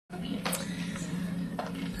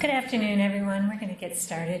Good afternoon, everyone. We're going to get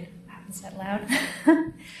started. Is that loud?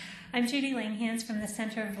 I'm Judy Langhans from the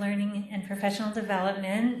Center of Learning and Professional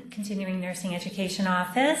Development, Continuing Nursing Education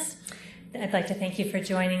Office. I'd like to thank you for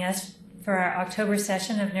joining us for our October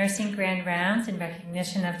session of Nursing Grand Rounds in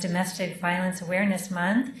recognition of Domestic Violence Awareness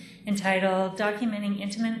Month, entitled Documenting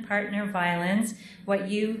Intimate Partner Violence,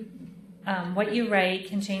 What You Write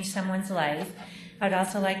Can Change Someone's Life. I'd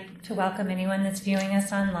also like to welcome anyone that's viewing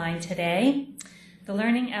us online today. The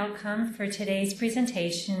learning outcome for today's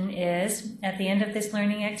presentation is, at the end of this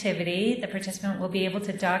learning activity, the participant will be able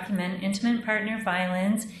to document intimate partner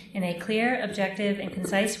violence in a clear, objective, and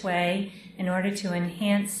concise way in order to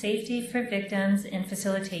enhance safety for victims and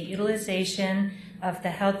facilitate utilization of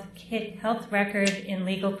the health record in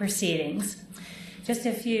legal proceedings. Just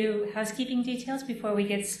a few housekeeping details before we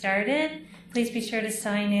get started. Please be sure to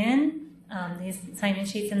sign in. These sign-in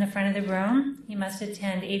sheets in the front of the room. You must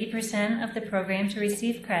attend 80% of the program to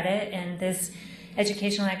receive credit, and this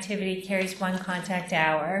educational activity carries 1 contact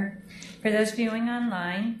hour. For those viewing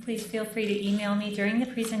online, please feel free to email me during the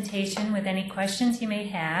presentation with any questions you may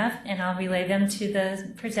have, and I'll relay them to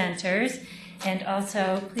the presenters. And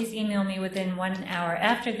also, please email me within 1 hour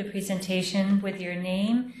after the presentation with your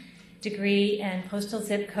name, degree, and postal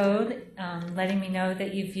zip code, letting me know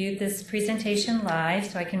that you viewed this presentation live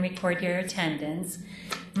so I can record your attendance.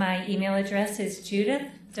 My email address is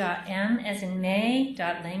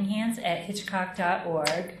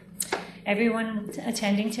judith.m@hitchcock.org. Everyone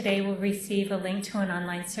attending today will receive a link to an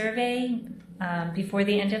online survey before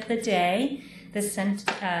the end of the day. The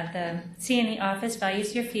SANE-A office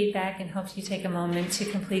values your feedback and hopes you take a moment to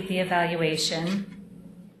complete the evaluation.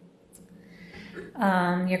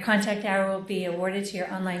 Your contact hour will be awarded to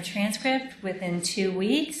your online transcript within 2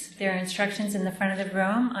 weeks. There are instructions in the front of the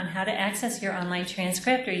room on how to access your online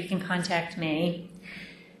transcript, or you can contact me.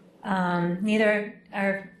 Neither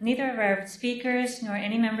of our speakers nor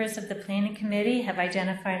any members of the planning committee have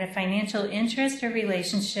identified a financial interest or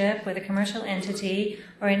relationship with a commercial entity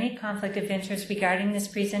or any conflict of interest regarding this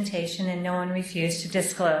presentation, and no one refused to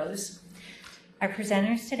disclose. Our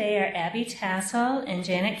presenters today are Abby Tassel and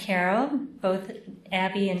Janet Carroll. Both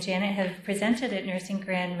Abby and Janet have presented at Nursing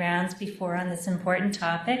Grand Rounds before on this important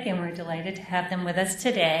topic, and we're delighted to have them with us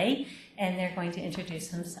today, and they're going to introduce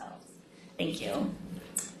themselves. Thank you.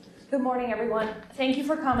 Good morning, everyone. Thank you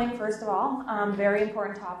for coming, first of all. Very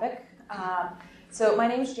important topic. So my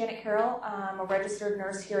name is Janet Carroll. I'm a registered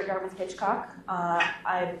nurse here at Dartmouth-Hitchcock.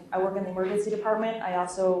 I work in the emergency department. I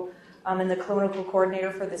also am the clinical coordinator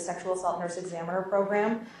for the Sexual Assault Nurse Examiner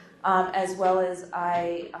program, as well as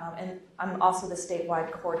I'm also the statewide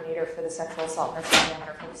coordinator for the Sexual Assault Nurse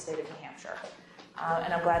Examiner for the state of New Hampshire.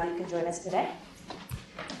 And I'm glad that you can join us today.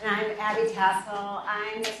 And I'm Abby Tassel.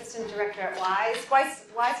 I'm the assistant director at WISE.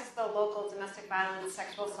 WISE is the local domestic violence,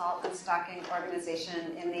 sexual assault, and stalking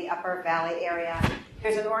organization in the Upper Valley area.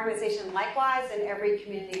 There's an organization like WISE in every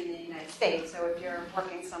community in the United States, so if you're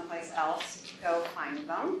working someplace else, go find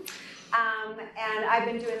them. And I've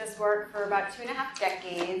been doing this work for about 2.5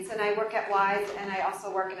 decades, and I work at WISE, and I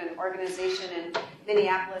also work at an organization in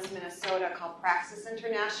Minneapolis, Minnesota called Praxis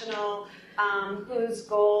International, whose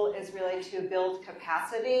goal is really to build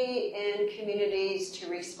capacity in communities to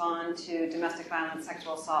respond to domestic violence,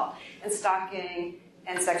 sexual assault, and stalking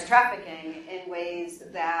and sex trafficking in ways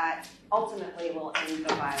that ultimately will end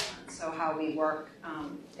the violence. So how we work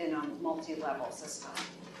in a multi-level system.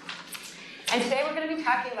 And today we're going to be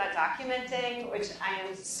talking about documenting, which I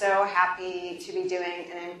am so happy to be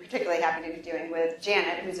doing, and I'm particularly happy to be doing with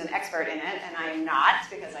Janet, who's an expert in it, and I am not,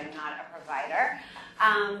 because I'm not a provider.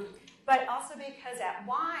 But also because at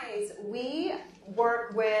WISE, we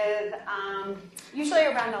work with usually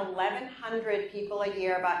around 1,100 people a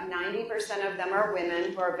year. About 90% of them are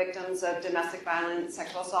women who are victims of domestic violence,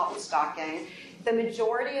 sexual assault, and stalking. The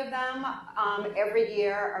majority of them every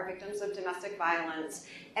year are victims of domestic violence.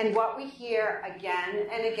 And what we hear again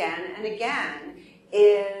and again and again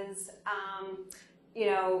is,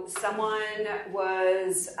 someone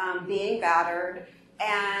was being battered,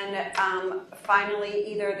 and finally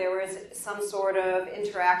either there was some sort of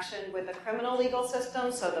interaction with the criminal legal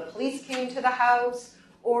system, so the police came to the house,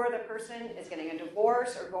 or the person is getting a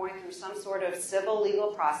divorce or going through some sort of civil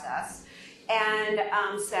legal process, and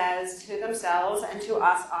says to themselves and to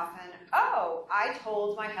us often, oh, I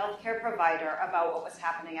told my healthcare provider about what was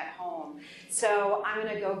happening at home, so I'm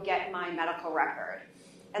going to go get my medical record.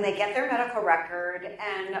 And they get their medical record,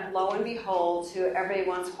 and lo and behold, to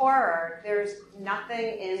everyone's horror, there's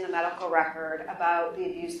nothing in the medical record about the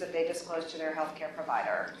abuse that they disclosed to their healthcare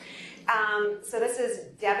provider. So this is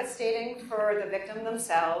devastating for the victim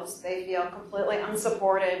themselves. They feel completely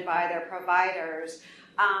unsupported by their providers.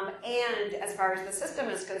 And as far as the system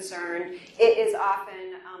is concerned, it is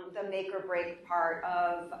often the make or break part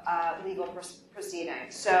of legal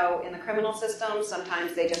proceedings. So in the criminal system,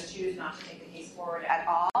 sometimes they just choose not to take the case forward at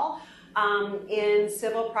all. In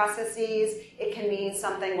civil processes, it can mean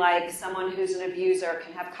something like someone who's an abuser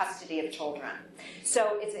can have custody of children.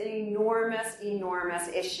 So it's an enormous, enormous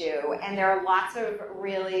issue, and there are lots of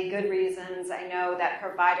really good reasons. I know that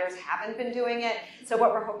providers haven't been doing it, so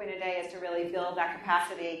what we're hoping today is to really build that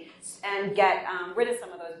capacity and get rid of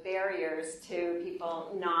some of those barriers to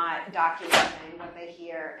people not documenting what they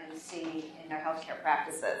hear and see in their healthcare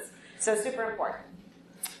practices. So super important.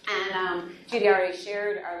 And Judy already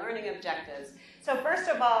shared our learning objectives. So first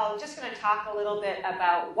of all, just going to talk a little bit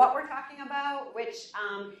about what we're talking about, which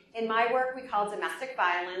in my work we call domestic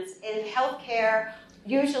violence. In healthcare,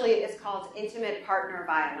 usually it's called intimate partner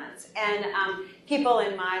violence. And people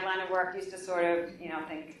in my line of work used to sort of,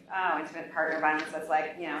 think, oh, intimate partner violence, that's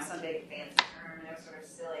like, some big fancy term, and it was sort of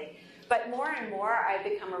silly. But more and more, I've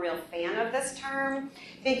become a real fan of this term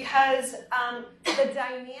because the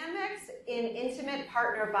dynamics in intimate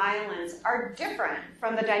partner violence are different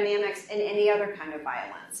from the dynamics in any other kind of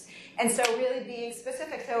violence. And so really being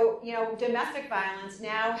specific. So, domestic violence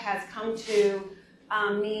now has come to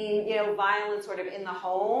mean, violence sort of in the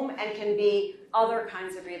home and can be other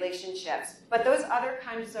kinds of relationships. But those other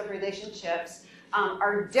kinds of relationships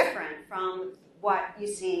are different from what you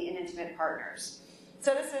see in intimate partners.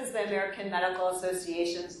 So this is the American Medical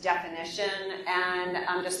Association's definition,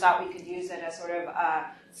 and just thought we could use it as sort of a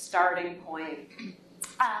starting point.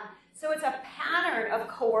 So it's a pattern of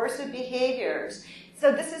coercive behaviors.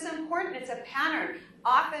 So this is important. It's a pattern.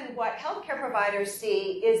 Often what healthcare providers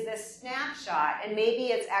see is this snapshot, and maybe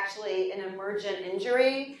it's actually an emergent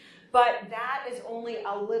injury, but that is only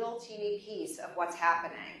a little teeny piece of what's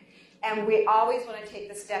happening. And we always want to take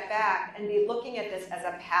the step back and be looking at this as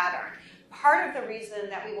a pattern. Part of the reason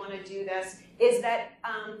that we want to do this is that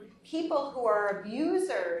people who are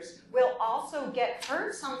abusers will also get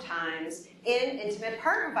hurt sometimes in intimate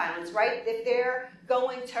partner violence, right? If they're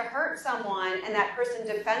going to hurt someone and that person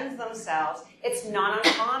defends themselves, it's not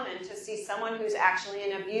uncommon to see someone who's actually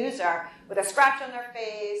an abuser with a scratch on their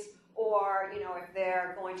face, or if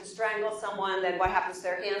they're going to strangle someone, then what happens to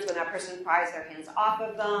their hands when that person pries their hands off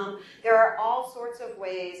of them. There are all sorts of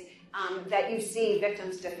ways that you see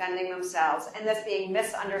victims defending themselves, and this being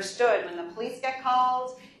misunderstood when the police get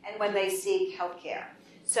called and when they seek health care.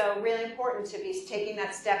 So really important to be taking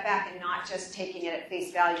that step back and not just taking it at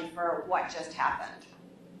face value for what just happened.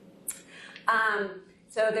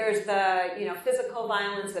 So there's the physical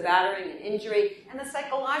violence, the battering and injury, and the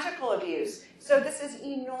psychological abuse. So this is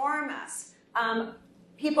enormous.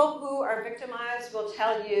 People who are victimized will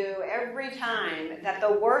tell you every time that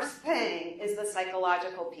the worst thing is the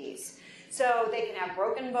psychological piece. So they can have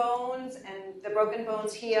broken bones, and the broken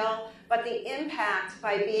bones heal, but the impact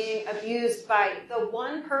by being abused by the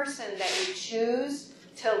one person that you choose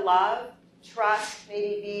to love, trust,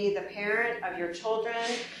 maybe be the parent of your children,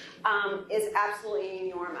 is absolutely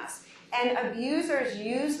enormous. And abusers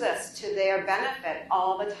use this to their benefit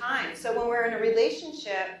all the time. So when we're in a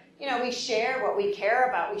relationship, we share what we care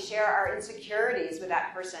about. We share our insecurities with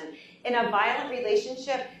that person. In a violent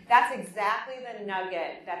relationship, that's exactly the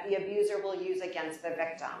nugget that the abuser will use against the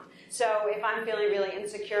victim. So if I'm feeling really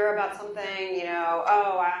insecure about something,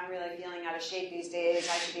 I'm really feeling out of shape these days,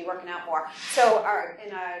 I should be working out more. So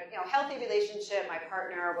in a healthy relationship, my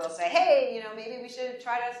partner will say, hey, maybe we should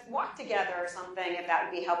try to walk together or something if that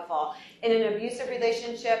would be helpful. In an abusive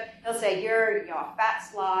relationship, he'll say, you're a fat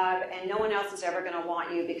slob and no one else is ever going to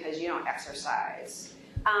want you because you don't exercise.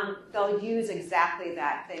 They'll use exactly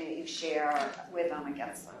that thing that you share with them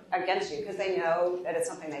against you because they know that it's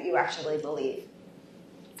something that you actually believe.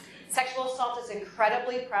 Sexual assault is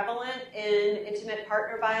incredibly prevalent in intimate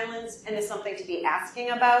partner violence and is something to be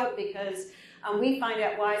asking about because we find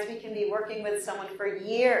at WISE we can be working with someone for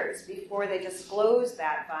years before they disclose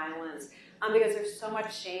that violence because there's so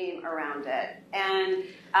much shame around it. And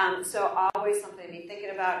so always something to be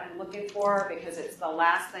thinking about and looking for because it's the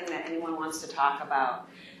last thing that anyone wants to talk about.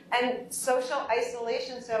 And social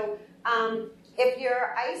isolation, so if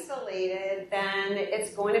you're isolated, then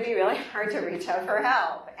it's going to be really hard to reach out for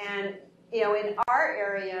help. And in our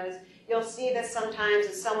areas, you'll see this sometimes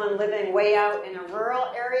as someone living way out in a rural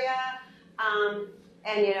area,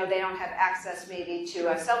 and they don't have access maybe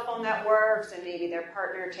to a cell phone that works, and maybe their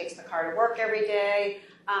partner takes the car to work every day.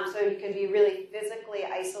 So you can be really physically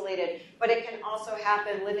isolated, but it can also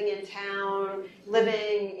happen living in town,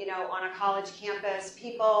 living, on a college campus.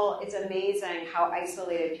 It's amazing how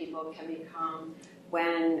isolated people can become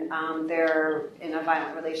when they're in a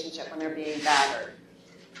violent relationship, when they're being battered.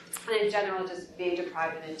 And in general, just being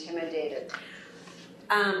deprived and intimidated.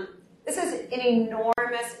 This is an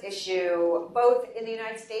enormous issue, both in the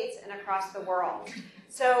United States and across the world.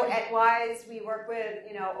 So at WISE, we work with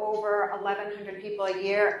over 1,100 people a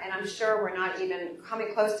year, and I'm sure we're not even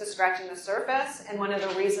coming close to scratching the surface. And one of the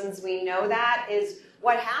reasons we know that is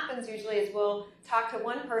what happens usually is we'll talk to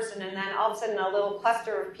one person, and then all of a sudden a little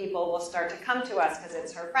cluster of people will start to come to us because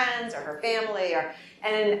it's her friends or her family,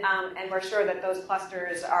 and we're sure that those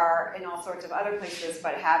clusters are in all sorts of other places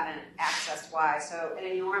but haven't accessed WISE. So an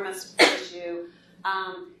enormous issue.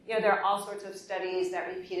 There are all sorts of studies that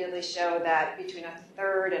repeatedly show that between a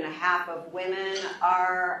third and a half of women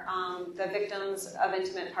are the victims of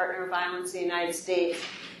intimate partner violence in the United States.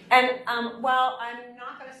 And while I'm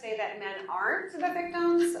not going to say that men aren't the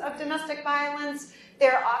victims of domestic violence,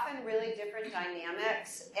 they're often really different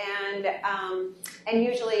dynamics and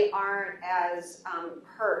usually aren't as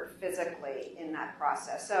hurt physically in that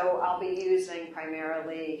process. So I'll be using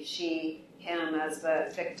primarily she, him as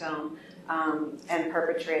the victim and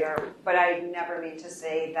perpetrator, but I never mean to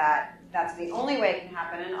say that that's the only way it can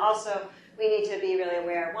happen. And also, we need to be really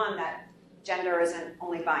aware, one, that gender isn't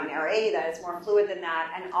only binary, that it's more fluid than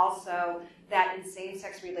that, and also that in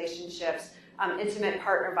same-sex relationships, intimate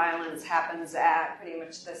partner violence happens at pretty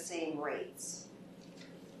much the same rates.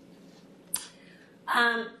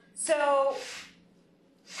 So,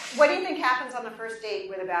 what do you think happens on the first date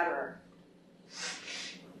with a batterer?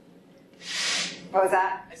 What was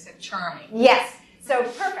that? I said charming. Yes. So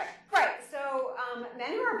perfect. Right. So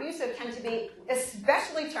men who are abusive tend to be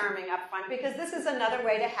especially charming up front because this is another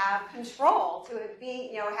way to have control, to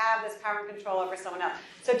be, have this power and control over someone else.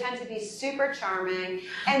 So tend to be super charming.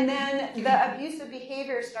 And then the abusive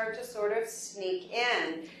behaviors start to sort of sneak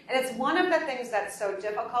in. And it's one of the things that's so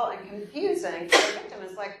difficult and confusing for the victim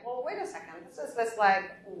is like, well, wait a second. This is this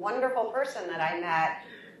wonderful person that I met.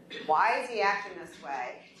 Why is he acting this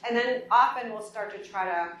way? And then often we'll start to try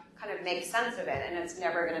to kind of make sense of it, and it's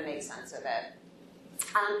never going to make sense of it.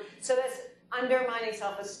 So this undermining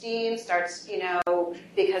self-esteem starts,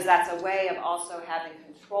 because that's a way of also having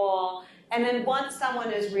control. And then once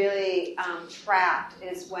someone is really trapped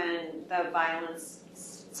is when the violence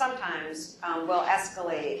sometimes will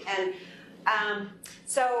escalate. And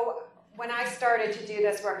so when I started to do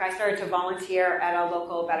this work, I started to volunteer at a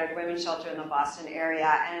local battered women's shelter in the Boston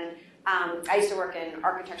area. And I used to work in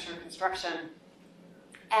architecture and construction.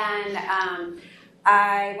 And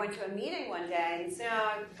I went to a meeting one day, and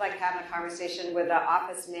I was having a conversation with the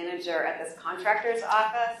office manager at this contractor's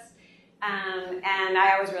office. And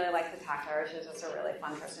I always really liked to talk to her. She was just a really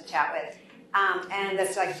fun person to chat with. And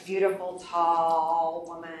this beautiful, tall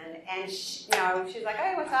woman. And she's like,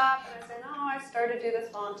 hey, what's up? And I said, no, I started to do this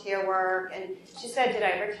volunteer work. And she said, did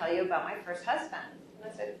I ever tell you about my first husband?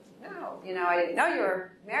 And I said, no. I didn't know you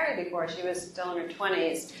were married before. She was still in her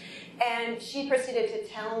 20s. And she proceeded to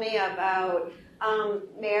tell me about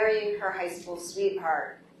marrying her high school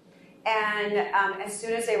sweetheart. And as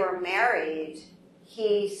soon as they were married,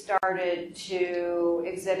 he started to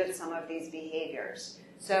exhibit some of these behaviors.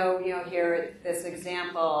 So, here this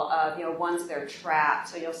example of, once they're trapped.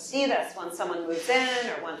 So you'll see this when someone moves in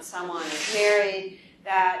or when someone is married,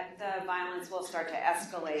 that the violence will start to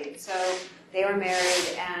escalate. So they were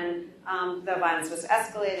married and the violence was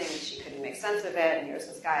escalating and she couldn't make sense of it. And here's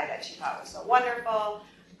this guy that she thought was so wonderful.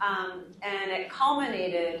 And it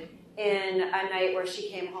culminated in a night where she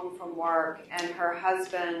came home from work and her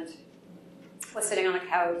husband was sitting on the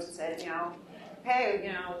couch and said,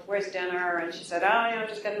 hey, where's dinner? And she said, oh,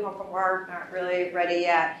 just getting home from work, not really ready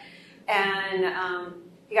yet. And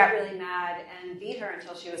he got really mad and beat her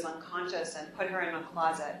until she was unconscious and put her in a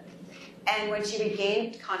closet. And when she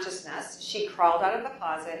regained consciousness, she crawled out of the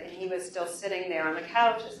closet and he was still sitting there on the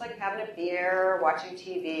couch, just having a beer, watching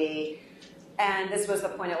TV. And this was the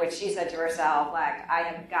point at which she said to herself, I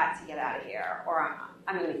have got to get out of here or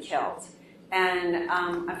I'm going to be killed. And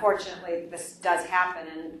unfortunately, this does happen.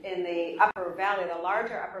 And in the Upper Valley, the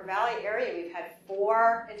larger Upper Valley area, we've had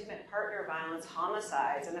 4 intimate partner violence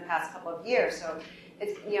homicides in the past couple of years. So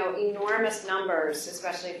it's enormous numbers,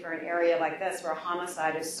 especially for an area like this where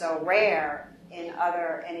homicide is so rare in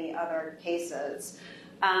any other cases.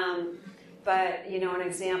 But an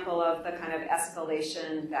example of the kind of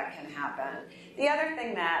escalation that can happen. The other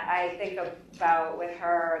thing that I think about with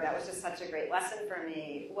her that was just such a great lesson for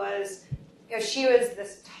me was she was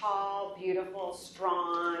this tall, beautiful,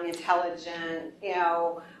 strong, intelligent,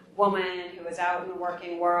 woman who was out in the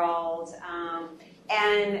working world.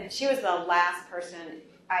 And she was the last person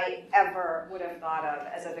I ever would have thought of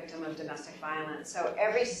as a victim of domestic violence. So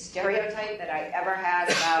every stereotype that I ever had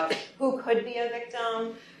about who could be a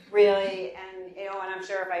victim, really, and and I'm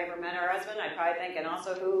sure if I ever met her husband, I'd probably think, and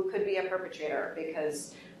also who could be a perpetrator,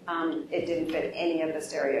 because it didn't fit any of the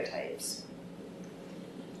stereotypes.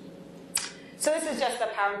 So this is just the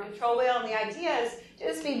power and control wheel, and the idea is to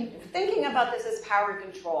just be thinking about this as power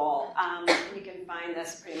and control. You can find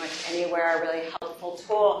this pretty much anywhere, a really helpful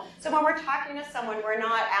tool. So when we're talking to someone, we're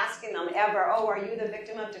not asking them ever, oh, are you the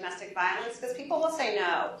victim of domestic violence? Because people will say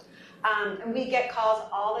no. And we get calls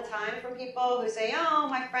all the time from people who say, oh,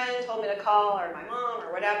 my friend told me to call, or my mom,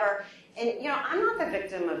 or whatever. And, I'm not the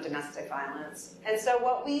victim of domestic violence. And so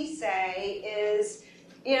what we say is,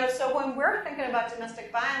 so when we're thinking about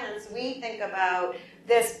domestic violence, we think about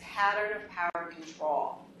this pattern of power and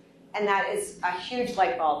control. And that is a huge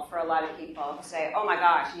light bulb for a lot of people who say, oh my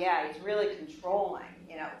gosh, yeah, he's really controlling,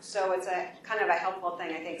 So it's a kind of a helpful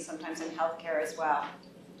thing, I think, sometimes in healthcare as well.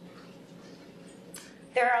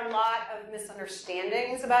 There are a lot of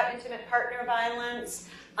misunderstandings about intimate partner violence.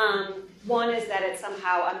 One is that it's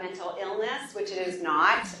somehow a mental illness, which it is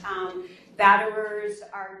not. Batterers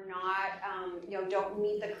are not, don't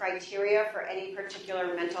meet the criteria for any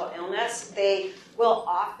particular mental illness. They will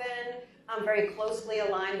often very closely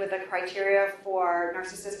align with the criteria for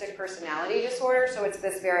narcissistic personality disorder. So it's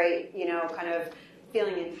this very, kind of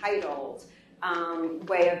feeling entitled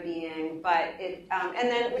way of being. But and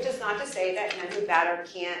then, which is not to say that men who batter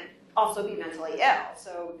can't also be mentally ill.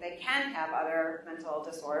 So they can have other mental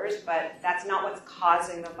disorders, but that's not what's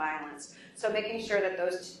causing the violence. So making sure that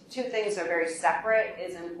those two things are very separate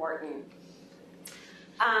is important.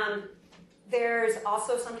 There's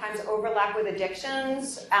also sometimes overlap with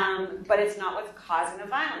addictions, but it's not what's causing the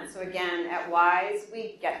violence. So again, at WISE,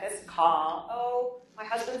 we get this call, oh, my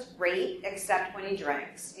husband's great except when he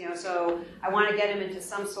drinks. So I want to get him into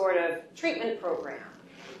some sort of treatment program.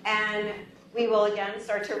 And we will again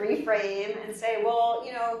start to reframe and say, well,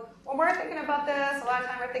 when we're thinking about this, a lot of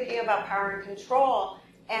time we're thinking about power and control.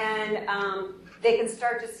 And they can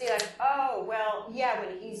start to see like, oh, well, yeah,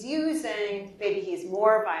 when he's using, maybe he's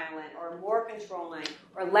more violent or more controlling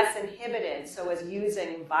or less inhibited, so is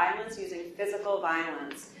using violence, using physical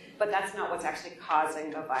violence. But that's not what's actually causing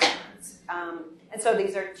the violence. And so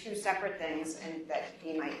these are two separate things that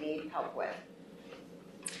he might need help with.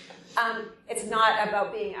 It's not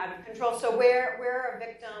about being out of control. So where are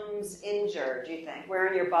victims injured, do you think? Where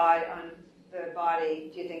on your body, on the body,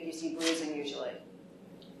 do you think you see bruising usually?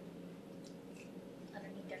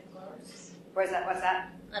 Underneath their clothes. Where's that? What's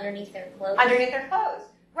that? Underneath their clothes. Underneath their clothes.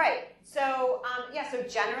 Right. So, so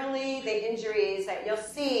generally the injuries that you'll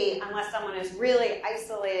see, unless someone is really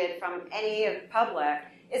isolated from any of public,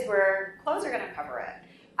 is where clothes are going to cover it.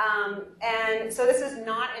 And so this is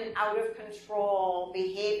not an out-of-control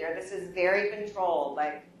behavior. This is very controlled,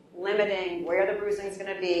 like limiting where the bruising is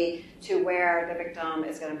going to be to where the victim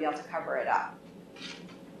is going to be able to cover it up.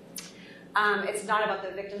 It's not about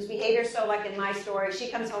the victim's behavior. So like in my story, she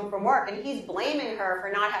comes home from work and he's blaming her for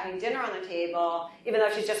not having dinner on the table, even though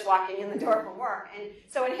she's just walking in the door from work. And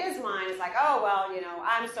so in his mind, it's like, oh, well,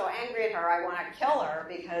 I'm so angry at her, I want to kill her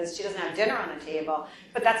because she doesn't have dinner on the table.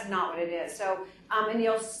 But that's not what it is. So, and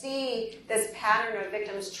you'll see this pattern of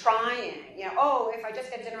victims trying, oh, if I just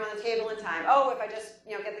get dinner on the table in time. Oh, if I just,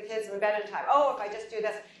 get the kids in bed in time. Oh, if I just do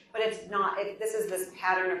this. But it's not, this is this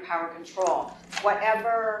pattern of power control.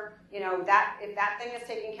 Whatever, if that thing is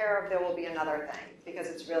taken care of, there will be another thing, because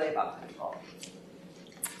it's really about control.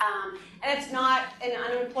 And it's not an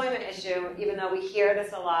unemployment issue, even though we hear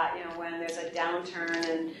this a lot, when there's a downturn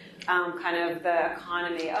in kind of the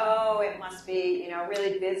economy. Oh, it must be,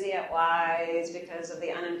 really busy at WISE because of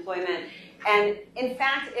the unemployment. And in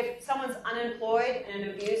fact, if someone's unemployed and an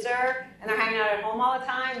abuser, and they're hanging out at home all the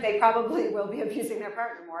time, they probably will be abusing their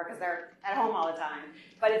partner more because they're at home all the time.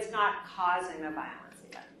 But it's not causing the violence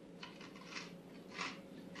yet.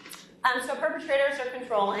 So perpetrators are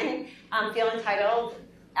controlling, feel entitled.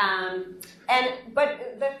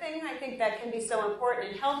 But the thing I think that can be so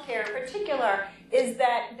important in healthcare in particular is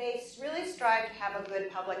that they really strive to have a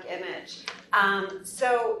good public image.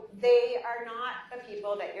 So they are not the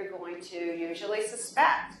people that you're going to usually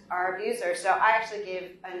suspect are abusers. So I actually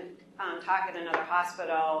gave a talk at another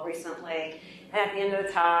hospital recently, and at the end of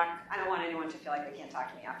the talk, I don't want anyone to feel like they can't talk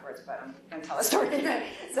to me afterwards, but I'm going to tell a story.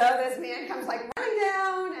 So this man comes like running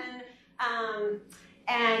down,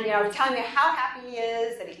 and telling me how happy he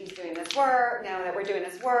is that he's doing this work, that we're doing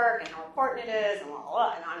this work, and how important it is, and blah, blah,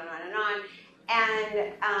 blah, and on and on and on.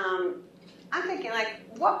 And I'm thinking, like,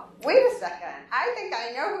 what? Wait a second. I think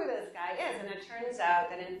I know who this guy is. And it turns out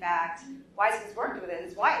that, in fact, Wise has worked with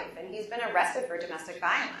his wife, and he's been arrested for domestic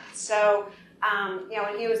violence. So,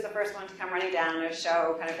 and he was the first one to come running down to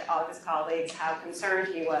show kind of all of his colleagues how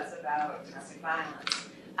concerned he was about domestic violence.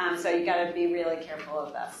 So you got to be really careful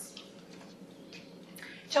of this.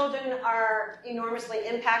 Children are enormously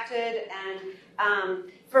impacted,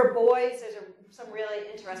 and for boys, there's some really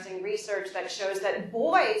interesting research that shows that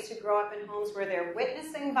boys who grow up in homes where they're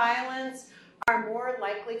witnessing violence are more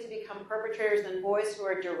likely to become perpetrators than boys who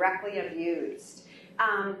are directly abused.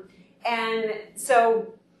 And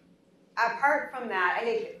so, apart from that,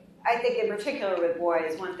 I think in particular with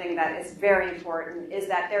boys, one thing that is very important is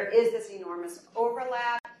that there is this enormous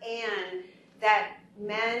overlap, and that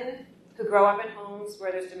men who grow up in homes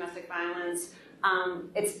where there's domestic violence,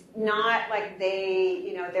 it's not like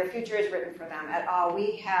their future is written for them at all.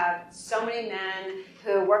 We have so many men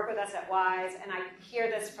who work with us at WISE, and I hear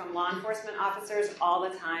this from law enforcement officers all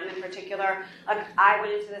the time. In particular, like, I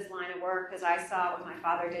went into this line of work because I saw what my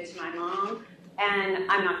father did to my mom, and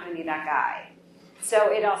I'm not going to be that guy.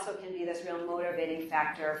 So it also can be this real motivating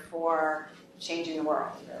factor for changing the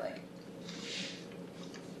world, really.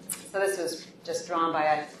 So this was just drawn by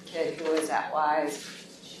a kid who was at WISE.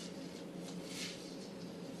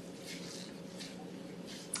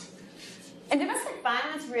 And domestic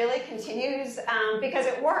violence really continues because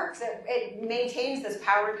it works. It maintains this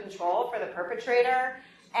power and control for the perpetrator,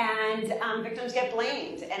 and victims get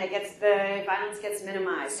blamed, and the violence gets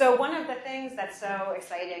minimized. So one of the things that's so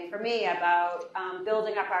exciting for me about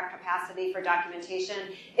building up our capacity for documentation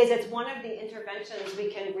is it's one of the interventions we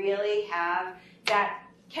can really have that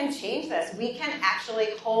can change this. We can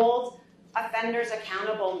actually hold offenders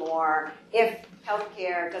accountable more if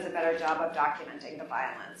healthcare does a better job of documenting the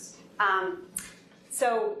violence.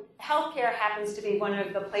 So healthcare happens to be one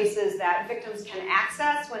of the places that victims can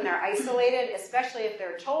access when they're isolated, especially if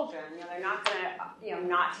they're children. They're not going to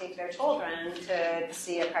not take their children to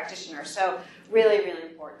see a practitioner. So really, really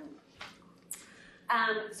important.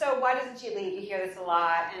 So why doesn't she leave? You hear this a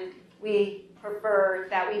lot, and we prefer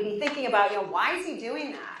that we be thinking about, why is he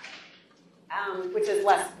doing that? Which is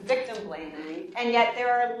less victim blaming. And yet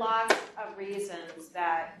there are lots of reasons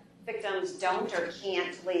that victims don't or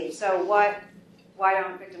can't leave. So why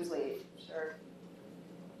don't victims leave? Sure.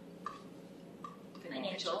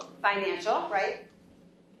 Financial, right?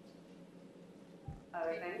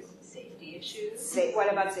 Other things? Safety issues.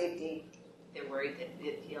 What about safety? They're worried that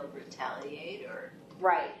he'll retaliate or...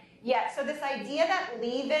 Right. Yeah, so this idea that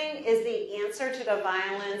leaving is the answer to the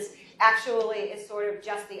violence actually is sort of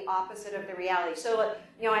just the opposite of the reality. So,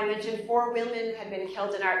 I mentioned 4 women had been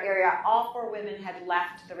killed in our area. All 4 women had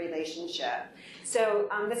left the relationship. So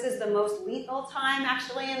this is the most lethal time,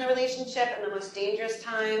 actually, in the relationship, and the most dangerous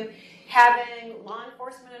time. Having law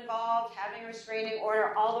enforcement involved, having a restraining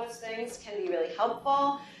order, all those things can be really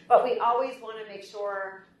helpful. But we always want to make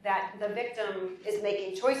sure that the victim is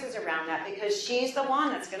making choices around that, because she's the one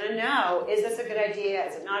that's going to know, is this a good idea?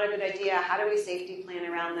 Is it not a good idea? How do we safety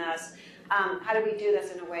plan around this? How do we do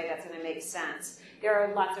this in a way that's going to make sense? There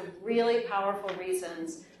are lots of really powerful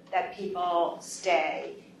reasons that people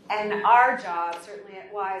stay. And our job, certainly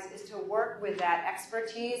at WISE, is to work with that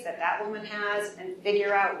expertise that woman has and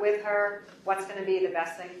figure out with her what's going to be the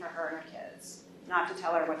best thing for her and her kids. Not to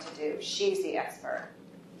tell her what to do. She's the expert.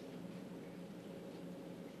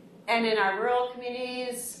 And in our rural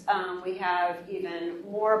communities, we have even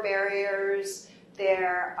more barriers.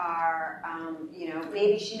 There are,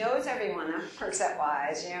 maybe she knows everyone that works at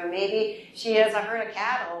WISE. Maybe she has a herd of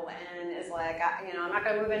cattle and is like, I'm not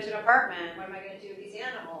going to move into an apartment. What am I going to do with these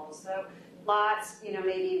animals? So lots,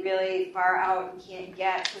 maybe really far out and can't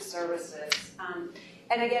get to services.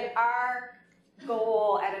 And again, our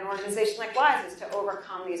goal at an organization like WISE is to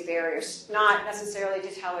overcome these barriers, not necessarily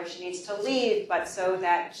to tell her she needs to leave, but so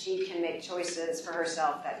that she can make choices for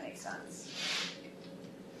herself that make sense.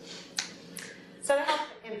 So the health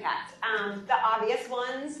impact. The obvious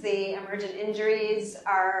ones, the emergent injuries,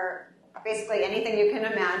 are basically anything you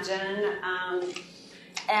can imagine,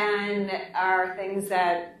 and are things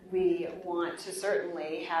that we want to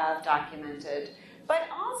certainly have documented. But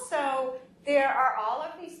also, there are all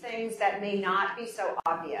of these things that may not be so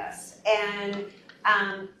obvious. And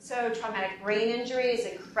so traumatic brain injury is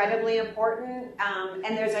incredibly important.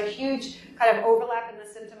 And there's a huge kind of overlap in the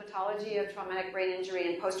symptomatology of traumatic brain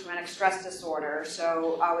injury and post-traumatic stress disorder.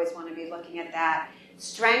 So always want to be looking at that.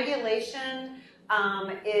 Strangulation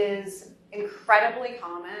is incredibly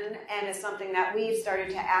common and is something that we've started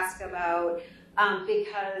to ask about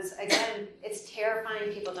because, again, it's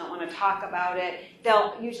terrifying. People don't want to talk about it.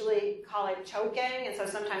 They'll usually call it choking, and so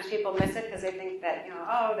sometimes people miss it because they think that,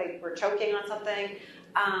 they were choking on something.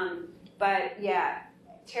 But yeah,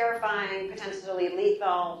 terrifying, potentially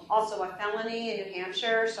lethal, also a felony in New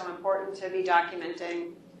Hampshire, so important to be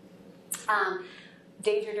documenting.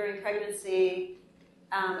 Danger during pregnancy,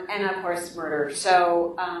 and of course murder.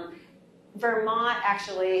 So Vermont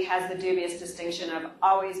actually has the dubious distinction of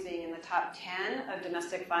always being in the top 10 of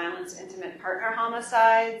domestic violence intimate partner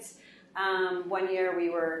homicides. 1 year we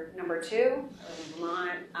were number 2.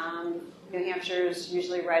 Vermont, New Hampshire's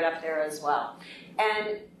usually right up there as well.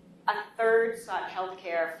 And a third sought health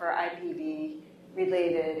care for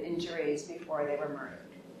IPV-related injuries before they were murdered.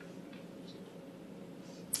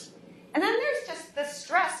 And then there's just the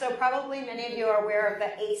stress. So probably many of you are aware of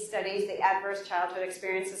the ACE studies, the Adverse Childhood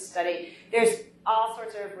Experiences Study. There's all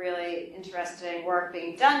sorts of really interesting work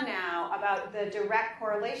being done now about the direct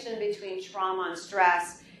correlation between trauma and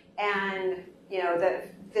stress and, the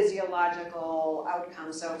physiological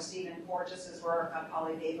outcomes. So Stephen Porges's work on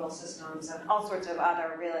polyvagal systems and all sorts of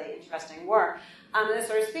other really interesting work. And this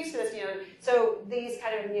sort of speaks to this, so these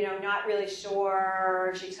kind of, not really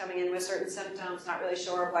sure, she's coming in with certain symptoms, not really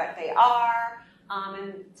sure what they are,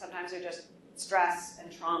 and sometimes they're just stress and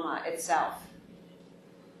trauma itself.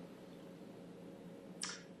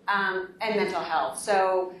 And mental health.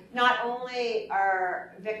 So not only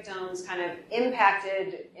are victims kind of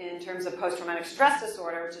impacted in terms of post-traumatic stress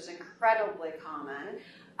disorder, which is incredibly common,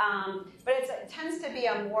 but it tends to be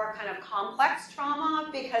a more kind of complex trauma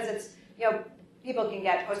because it's, people can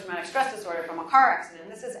get post-traumatic stress disorder from a car accident.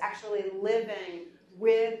 This is actually living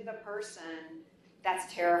with the person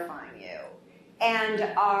that's terrifying you. And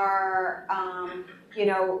our,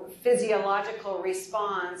 physiological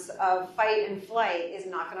response of fight and flight is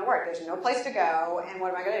not going to work. There's no place to go, and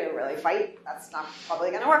what am I going to do? Really fight? That's not probably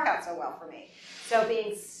going to work out so well for me. So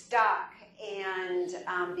being stuck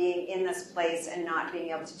and being in this place and not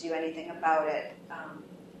being able to do anything about it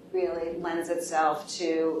really lends itself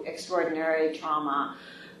to extraordinary trauma.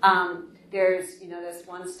 There's, this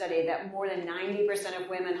one study that more than 90% of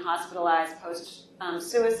women hospitalized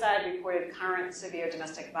post-suicide reported current severe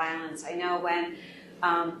domestic violence. I know when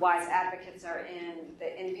WISE advocates are in the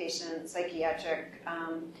inpatient psychiatric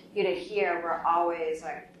unit here, we're always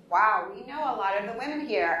like, wow, we know a lot of the women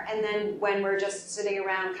here. And then when we're just sitting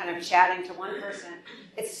around kind of chatting to one person,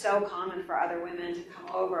 it's so common for other women to come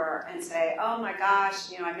over and say, oh my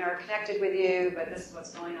gosh, I've never connected with you, but this is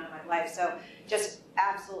what's going on in my life. So just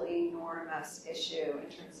absolutely enormous issue in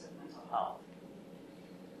terms of mental health.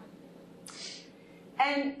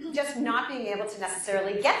 And just not being able to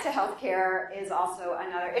necessarily get to healthcare is also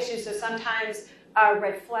another issue. So sometimes a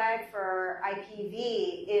red flag for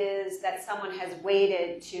IPV is that someone has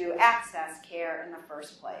waited to access care in the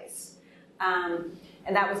first place.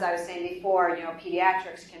 And that was, I was saying before,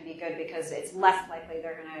 pediatrics can be good because it's less likely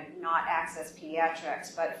they're going to not access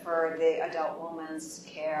pediatrics, but for the adult woman's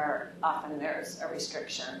care, often there's a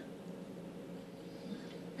restriction.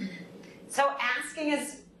 So asking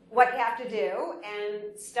is what you have to do,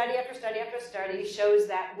 and study after study after study shows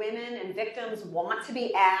that women and victims want to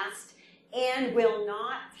be asked and will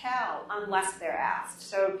not tell unless they're asked.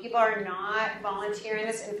 So people are not volunteering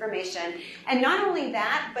this information. And not only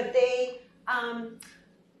that, but they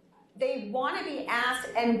want to be asked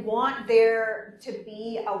and want there to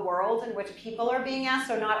be a world in which people are being asked,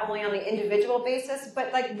 so not only on the individual basis,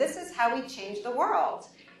 but this is how we change the world.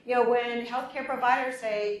 When healthcare providers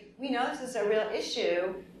say, we know this is a real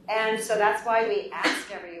issue, and so that's why we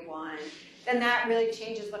ask everyone, then that really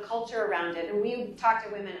changes the culture around it. And we talk to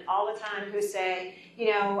women all the time who say,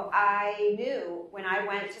 I knew when I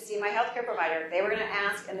went to see my healthcare provider, they were going to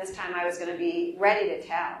ask, and this time I was going to be ready to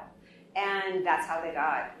tell. And that's how they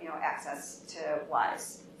got, access to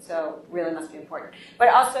WISE. So really must be important. But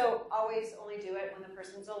also always only do it when the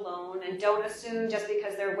person's alone, and don't assume just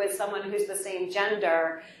because they're with someone who's the same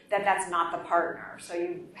gender that that's not the partner. So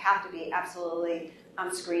you have to be absolutely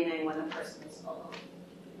screening when the person's alone.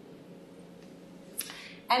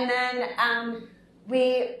 And then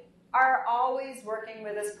we are always working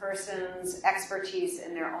with this person's expertise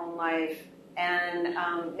in their own life and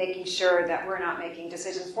making sure that we're not making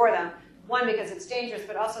decisions for them. One, because it's dangerous,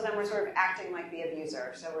 but also then we're sort of acting like the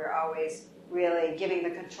abuser. So we're always really giving the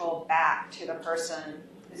control back to the person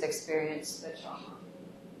who's experienced the trauma.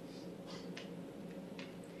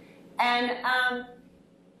 And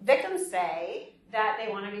victims say that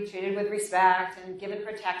they want to be treated with respect and given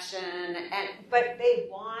protection, but they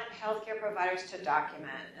want healthcare providers to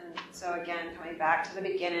document. And so again, coming back to the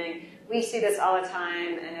beginning, we see this all the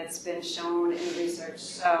time, and it's been shown in research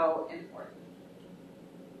so important.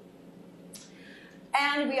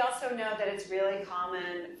 And we also know that it's really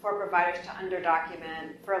common for providers to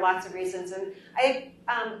underdocument for lots of reasons. And I think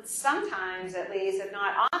sometimes, at least, if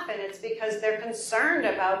not often, it's because they're concerned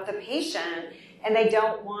about the patient and they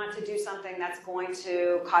don't want to do something that's going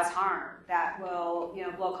to cause harm, that will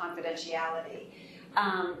blow confidentiality.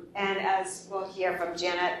 And as we'll hear from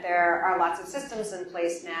Janet, there are lots of systems in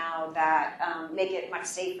place now that make it much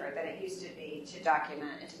safer than it used to be to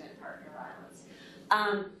document intimate partner violence.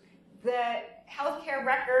 The healthcare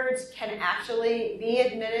records can actually be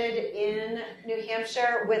admitted in New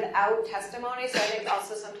Hampshire without testimony. So I think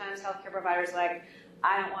also sometimes healthcare providers are like,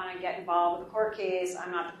 I don't want to get involved with a court case. I'm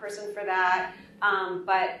not the person for that.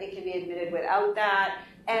 But it can be admitted without that.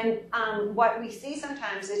 And what we see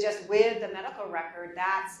sometimes is just with the medical record,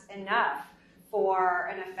 that's enough for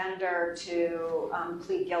an offender to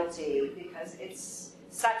plead guilty because it's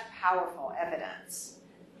such powerful evidence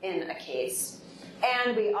in a case.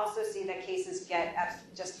 And we also see that cases get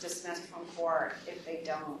just dismissed from court if they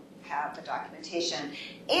don't have the documentation.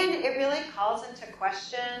 And it really calls into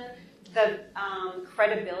question the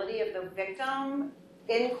credibility of the victim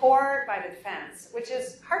in court by the defense, which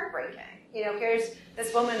is heartbreaking. Here's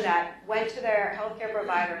this woman that went to their healthcare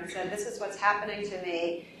provider and said, this is what's happening to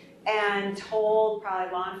me, and told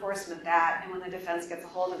probably law enforcement that, and when the defense gets a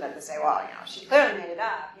hold of it, they say, well, she clearly made it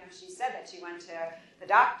up. She said that she went to the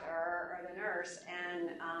doctor or the nurse,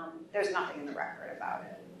 and there's nothing in the record about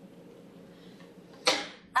it.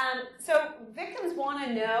 So victims want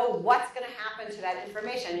to know what's going to happen to that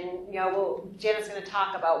information, and Janet's going to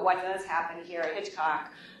talk about what does happen here at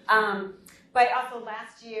Hitchcock. But also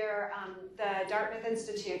last year, the Dartmouth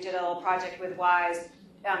Institute did a little project with WISE,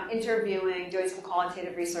 doing some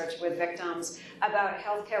qualitative research with victims about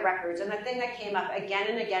healthcare records. And the thing that came up again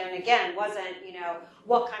and again and again wasn't,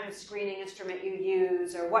 what kind of screening instrument you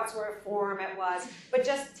use or what sort of form it was, but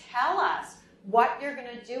just tell us what you're going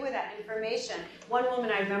to do with that information. One woman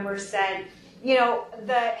I remember said,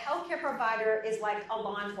 the healthcare provider is like a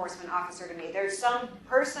law enforcement officer to me. There's some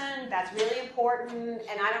person that's really important,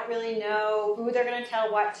 and I don't really know who they're going to tell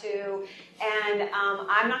what to, and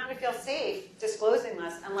I'm not going to feel safe disclosing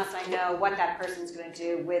this unless I know what that person's going to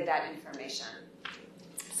do with that information.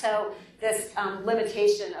 So this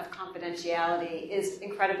limitation of confidentiality is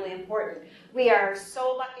incredibly important. We are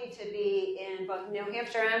so lucky to be in both New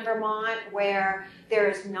Hampshire and Vermont, where there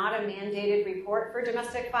is not a mandated report for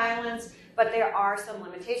domestic violence, but there are some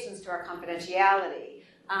limitations to our confidentiality.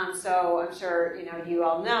 So I'm sure you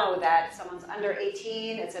all know that if someone's under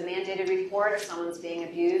 18, it's a mandated report if someone's being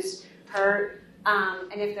abused, hurt.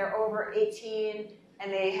 And if they're over 18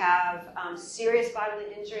 and they have serious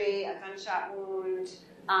bodily injury, a gunshot wound,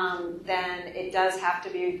 then it does have to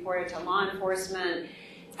be reported to law enforcement.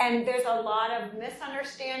 And there's a lot of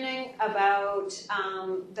misunderstanding about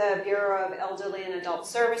the Bureau of Elderly and Adult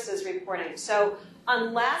Services reporting. So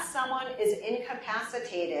unless someone is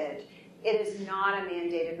incapacitated, it is not a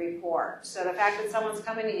mandated report. So the fact that someone's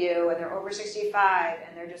coming to you and they're over 65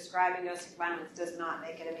 and they're describing domestic violence does not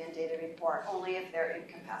make it a mandated report, only if they're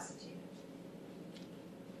incapacitated.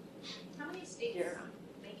 How many states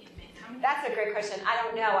make it? That's a great question. I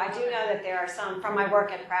don't know. I do know that there are some from my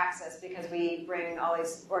work at Praxis, because we bring all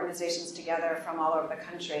these organizations together from all over the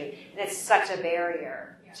country. And it's such a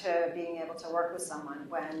barrier to being able to work with someone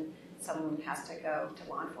when someone has to go to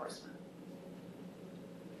law enforcement.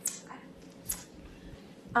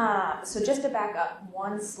 So just to back up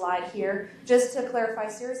one slide here, just to clarify,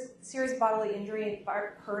 serious bodily injury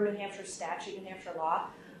per New Hampshire statute, New Hampshire law,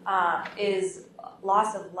 is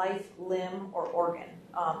loss of life, limb, or organ,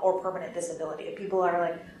 or permanent disability. And people are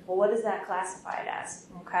like, well, what is that classified as?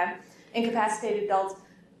 Okay, incapacitated adults.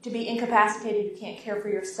 To be incapacitated, you can't care for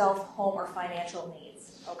yourself, home, or financial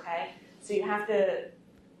needs. Okay, so you have to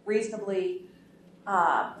reasonably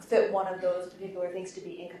fit one of those particular things to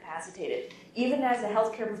be incapacitated. Even as a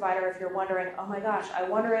healthcare provider, if you're wondering, oh my gosh, I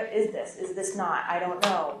wonder, is this not? I don't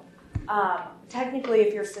know. Technically,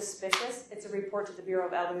 if you're suspicious, it's a report to the Bureau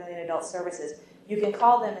of Elderly and Adult Services. You can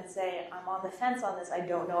call them and say, I'm on the fence on this, I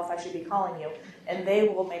don't know if I should be calling you, and they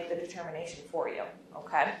will make the determination for you,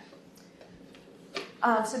 okay?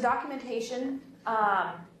 So documentation,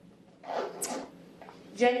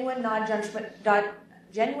 genuine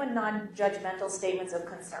non-judgmental statements of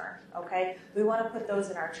concern, okay? We want to put those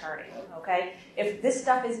in our charting, okay? If this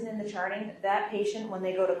stuff isn't in the charting, that patient, when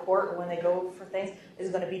they go to court or when they go for things, is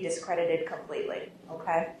going to be discredited completely,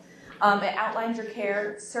 okay? It outlines your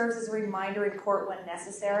care, serves as a reminder in court when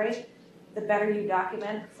necessary. The better you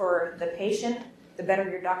document for the patient, the better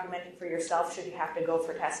you're documenting for yourself should you have to go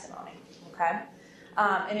for testimony, okay?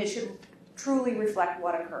 And it should truly reflect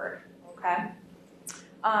what occurred, okay?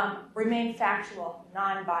 Remain factual,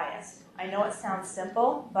 non-biased. I know it sounds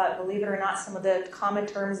simple, but believe it or not, some of the common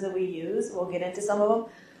terms that we use, we'll get into some of them,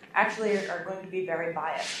 actually are going to be very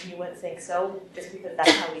biased, and you wouldn't think so, just because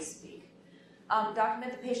that's how we speak.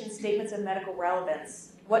 Document the patient's statements of medical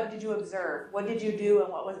relevance. What did you observe? What did you do,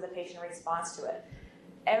 and what was the patient response to it?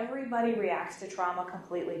 Everybody reacts to trauma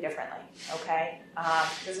completely differently, okay?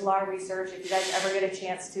 There's a lot of research. If you guys ever get a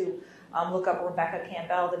chance to look up Rebecca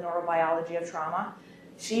Campbell, The Neurobiology of Trauma,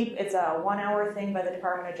 it's a 1-hour thing by the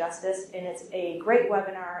Department of Justice, and it's a great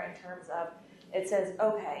webinar in terms of, it says,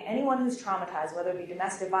 okay, anyone who's traumatized, whether it be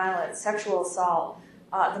domestic violence, sexual assault,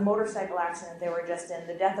 the motorcycle accident they were just in,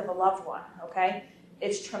 the death of a loved one, okay?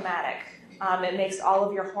 It's traumatic. It makes all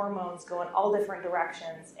of your hormones go in all different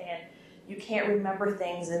directions, and you can't remember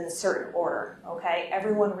things in a certain order, okay?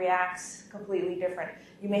 Everyone reacts completely different.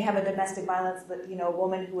 You may have a domestic violence,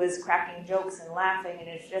 woman who is cracking jokes and laughing, and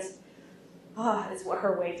it's just, it's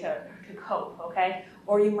her way to cope, okay?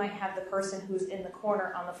 Or you might have the person who's in the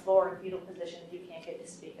corner on the floor in fetal position, you can't get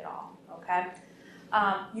to speak at all, okay?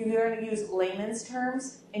 You're going to use layman's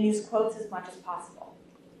terms and use quotes as much as possible.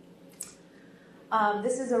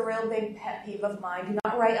 This is a real big pet peeve of mine. Do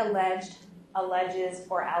not write alleged, alleges,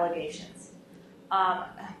 or allegations.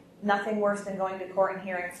 Nothing worse than going to court and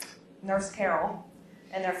hearing Nurse Carroll,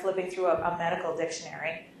 and they're flipping through a medical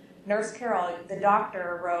dictionary. Nurse Carroll, the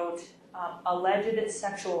doctor, wrote alleged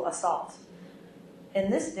sexual assault. In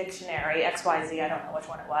this dictionary, XYZ, I don't know which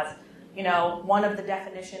one it was, one of the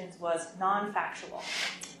definitions was non-factual.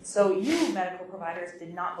 So you, medical providers,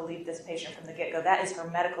 did not believe this patient from the get-go. That is her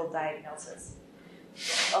medical diagnosis.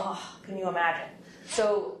 Oh, can you imagine?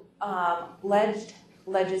 So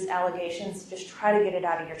alleges, allegations, just try to get it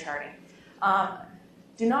out of your charting.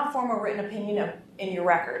 Do not form a written opinion in your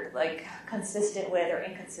record, like consistent with or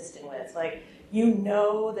inconsistent with. Like, you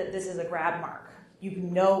know that this is a grab mark. You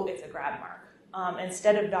know it's a grab mark.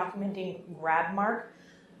 Instead of documenting grab mark,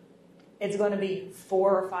 it's going to be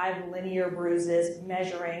 4 or 5 linear bruises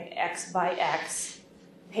measuring X by X.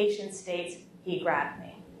 Patient states, he grabbed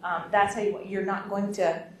me. That's how you're not going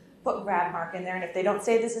to put grab mark in there. And if they don't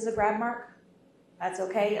say this is a grab mark, that's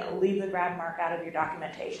okay. Leave the grab mark out of your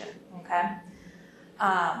documentation, okay?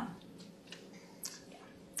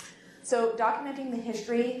 So documenting the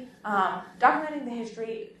history,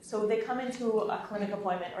 so they come into a clinic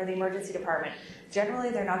appointment or the emergency department. Generally,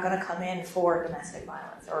 they're not going to come in for domestic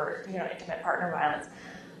violence or intimate partner violence.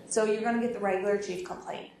 So you're going to get the regular chief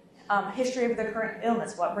complaint. History of the current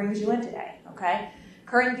illness, what brings you in today, okay?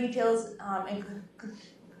 Current details and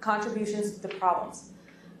contributions to the problems.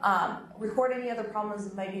 Record any other problems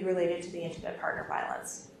that might be related to the intimate partner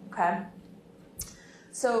violence, okay?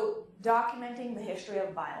 So documenting the history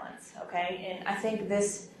of violence, okay? And I think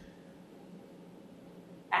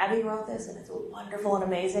Abby wrote this, and it's wonderful and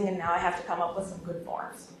amazing, and now I have to come up with some good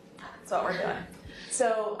forms. That's what we're doing.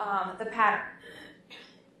 So the pattern.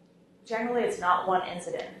 Generally, it's not one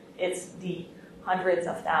incident. It's the hundreds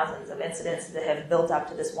of thousands of incidents that have built up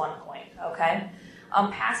to this one point, okay?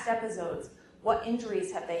 Past episodes. What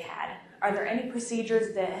injuries have they had? Are there any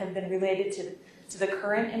procedures that have been related to the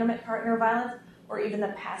current intimate partner violence or even the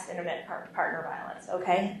past intimate partner violence,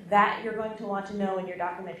 okay? That you're going to want to know in your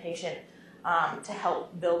documentation to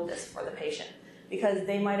help build this for the patient, because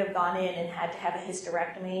they might have gone in and had to have a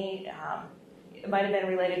hysterectomy. It might have been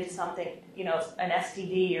related to something, an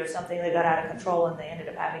STD or something that got out of control and they ended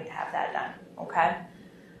up having to have that done, okay?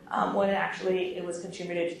 When it was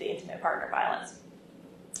contributed to the intimate partner violence.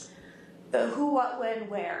 The who, what, when,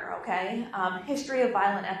 where, okay? History of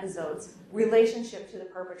violent episodes, relationship to the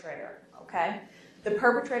perpetrator, okay? The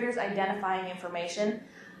perpetrator's identifying information.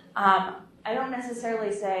 I don't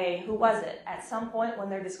necessarily say, who was it? At some point when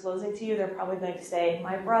they're disclosing to you, they're probably going to say,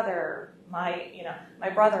 my brother, my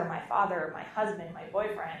father, my husband, my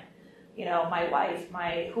boyfriend, my wife,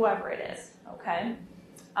 my whoever it is, okay?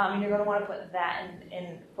 And you're going to want to put that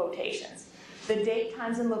in quotations. The date,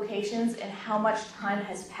 times, and locations, and how much time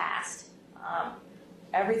has passed.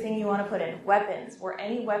 Everything you want to put in. Weapons. Were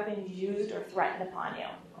any weapons used or threatened upon you?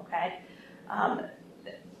 Okay?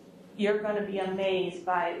 You're going to be amazed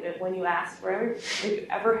by when you ask, if you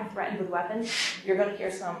ever have threatened with weapons, you're going to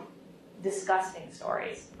hear some disgusting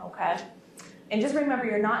stories. Okay? And just remember,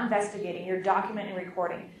 you're not investigating. You're documenting and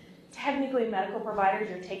recording. Technically, medical providers,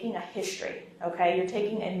 you're taking a history. Okay? You're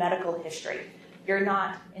taking a medical history. You're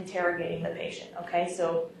not interrogating the patient. Okay?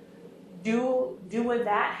 So do with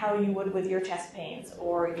that how you would with your chest pains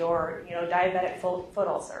or your diabetic foot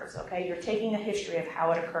ulcers. Okay, you're taking a history of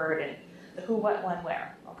how it occurred and the who, what, when,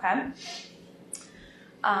 where. Okay.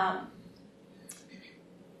 How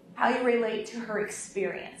you relate to her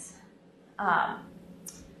experience.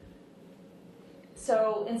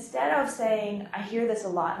 So instead of saying, I hear this a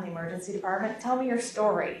lot in the emergency department, tell me your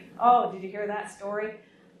story. Oh, did you hear that story?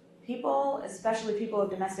 People, especially people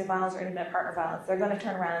with domestic violence or intimate partner violence, they're going to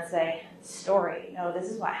turn around and say, story. No,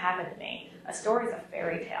 this is what happened to me. A story is a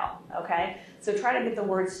fairy tale, okay? So try to get the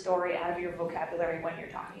word story out of your vocabulary when you're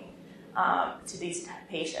talking to these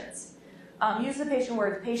patients. Use the patient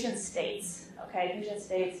words, patient states, okay? Patient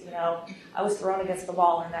states, I was thrown against the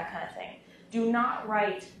wall and that kind of thing. Do not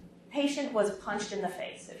write, patient was punched in the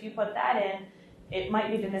face. If you put that in, it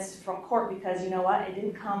might be dismissed from court because you know what? It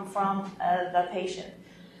didn't come from the patient.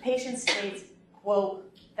 Patient states,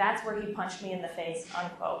 quote, that's where he punched me in the face,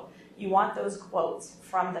 unquote. You want those quotes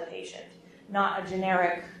from the patient, not a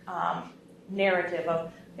generic narrative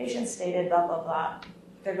of patient stated, blah, blah, blah.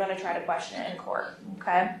 They're going to try to question it in court,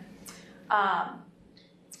 okay?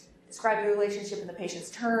 Describe the relationship in the patient's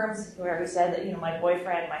terms. We already said that, my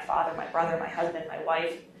boyfriend, my father, my brother, my husband, my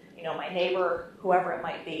wife, my neighbor, whoever it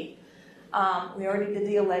might be. We already did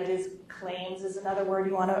the alleges. Claims is another word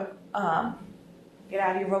you want to get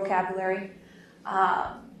out of your vocabulary.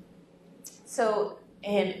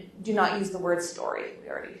 And do not use the word story. We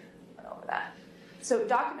already went over that. So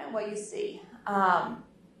document what you see.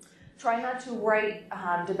 Try not to write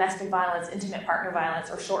domestic violence, intimate partner violence,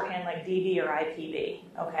 or shorthand like DV or IPV,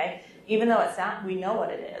 okay? Even though we know what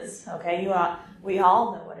it is, okay? We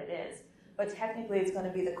all know what it is. But technically it's going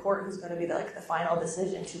to be the court who's going to be the final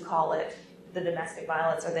decision to call it the domestic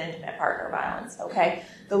violence or the intimate partner violence, okay?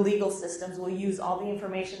 The legal systems will use all the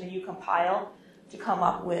information that you compile to come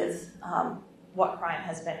up with what crime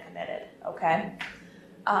has been committed, okay?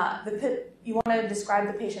 You want to describe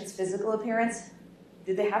the patient's physical appearance.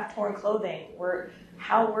 Did they have torn clothing?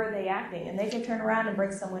 How were they acting? And they can turn around and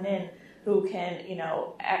bring someone in who can,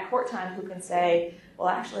 at court time, who can say, well,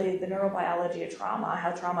 actually, the neurobiology of trauma, how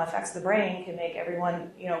trauma affects the brain, can make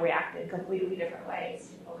everyone, react in completely different ways,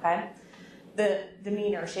 okay? The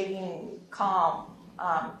demeanor, shaking, calm.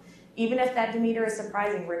 Even if that demeanor is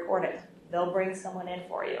surprising, record it. They'll bring someone in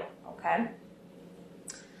for you, okay?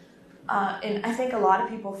 And I think a lot of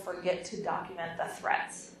people forget to document the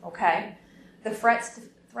threats, okay? The threats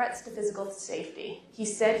to physical safety. He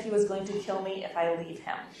said he was going to kill me if I leave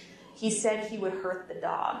him. He said he would hurt the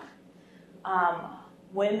dog.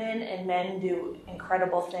 Women and men do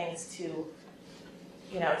incredible things to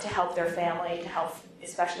help their family, to help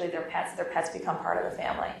especially their pets. Their pets become part of the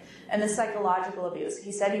family. And the psychological abuse.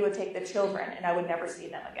 He said he would take the children and I would never see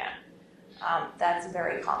them again. That's a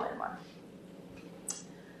very common one.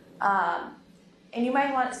 And you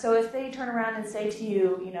might want, so if they turn around and say to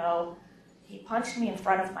you, he punched me in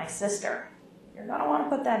front of my sister, you're going to want to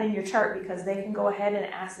put that in your chart because they can go ahead and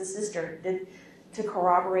ask the sister to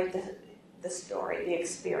corroborate the story, the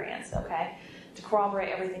experience, okay? To corroborate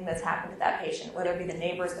everything that's happened to that patient, whether it be the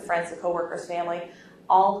neighbors, the friends, the coworkers, family,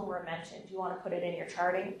 all who are mentioned. You want to put it in your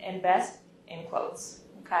charting, and best in quotes,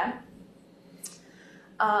 okay?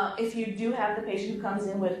 If you do have the patient who comes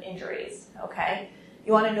in with injuries, okay,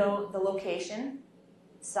 you want to know the location,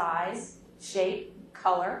 size, shape,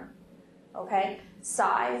 color, okay?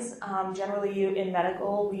 Size, generally in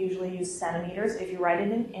medical, we usually use centimeters. If you write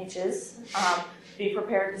it in inches, be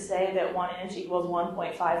prepared to say that 1 inch equals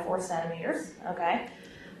 1.54 centimeters, okay?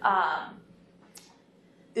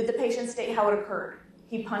 Did the patient state how it occurred?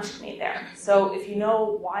 He punched me there. So if you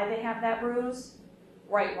know why they have that bruise,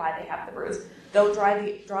 write why they have the bruise. Don't draw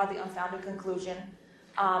the unfounded conclusion.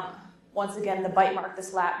 Once again, the bite mark, the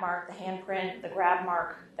slap mark, the handprint, the grab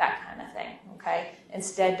mark, that kind of thing, okay?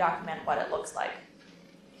 Instead, document what it looks like.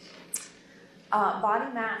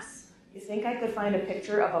 Body mass. You think I could find a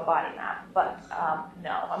picture of a body map, but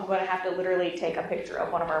no. I'm going to have to literally take a picture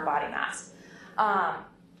of one of our body maps.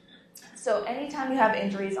 So anytime you have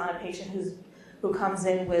injuries on a patient who comes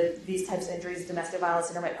in with these types of injuries, domestic violence,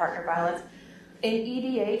 intimate partner violence, in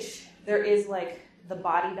EDH, there is like the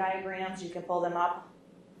body diagrams. You can pull them up.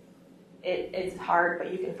 It's hard,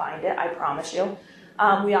 but you can find it, I promise you.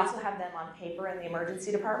 We also have them on paper in the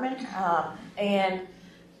emergency department. And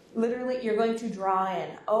literally, you're going to draw in,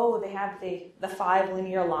 they have the 5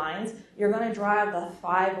 linear lines. You're going to draw the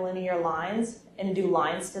 5 linear lines and do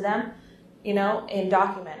lines to them, and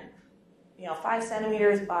document, 5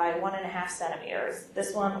 centimeters by 1.5 centimeters.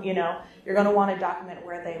 This one, you're going to want to document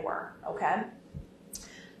where they were, okay?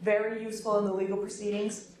 Very useful in the legal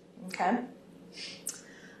proceedings, okay?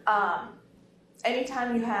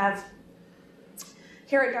 Anytime you have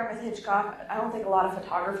Here at Dartmouth-Hitchcock, I don't think a lot of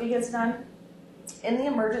photography gets done. In the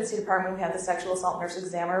emergency department, we have the sexual assault nurse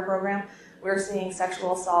examiner program. We're seeing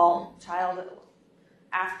sexual assault, child,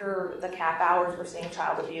 after the cap hours, we're seeing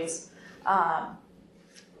child abuse.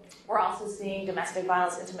 We're also seeing domestic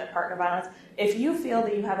violence, intimate partner violence. If you feel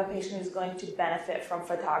that you have a patient who's going to benefit from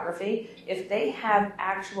photography, if they have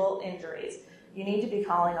actual injuries, you need to be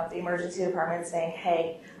calling up the emergency department and saying,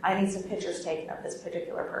 hey, I need some pictures taken of this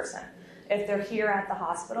particular person. If they're here at the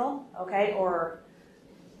hospital, okay, or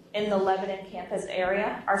in the Lebanon campus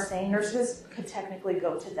area, our SANE nurses could technically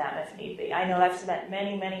go to them if need be. I know I've spent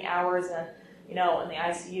many, many hours in the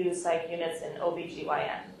ICU, psych units, and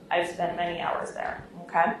OBGYN. I've spent many hours there,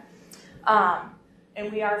 okay? And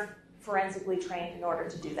we are forensically trained in order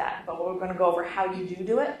to do that, but we're gonna go over how you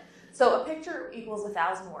do it. So a picture equals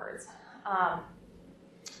 1,000 words. I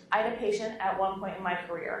had a patient at one point in my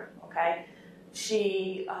career, okay?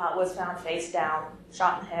 She was found face down,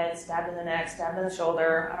 shot in the head, stabbed in the neck, stabbed in the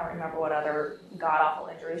shoulder. I don't remember what other god-awful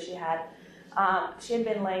injury she had. She had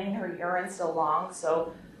been laying in her urine so long,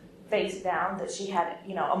 so face down, that she had,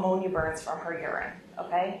 ammonia burns from her urine,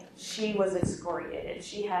 okay? She was excoriated.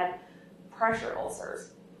 She had pressure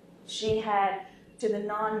ulcers. She had, to the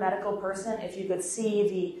non-medical person, if you could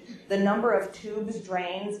see the number of tubes,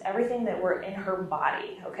 drains, everything that were in her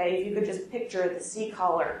body, okay? If you could just picture the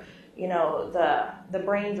C-collar, the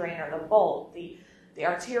brain drainer, the bolt, the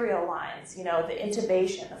arterial lines, the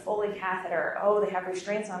intubation, the Foley catheter. Oh, they have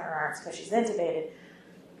restraints on her arms because she's intubated.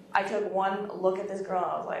 I took one look at this girl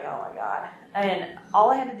and I was like, oh my God. And all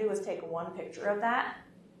I had to do was take one picture of that.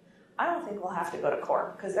 I don't think we'll have to go to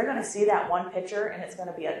court because they're going to see that one picture and it's going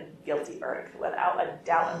to be a guilty verdict without a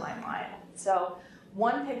doubt in my mind. So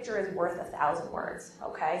one picture is worth 1,000 words,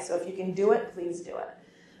 okay? So if you can do it, please do it.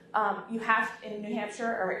 You have, in New Hampshire,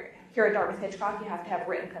 or here at Dartmouth-Hitchcock, you have to have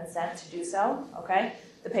written consent to do so, okay?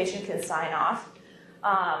 The patient can sign off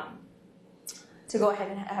to go ahead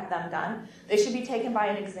and have them done. They should be taken by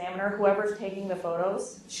an examiner. Whoever's taking the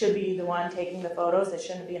photos should be the one taking the photos. It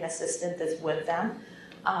shouldn't be an assistant that's with them.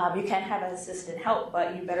 You can have an assistant help,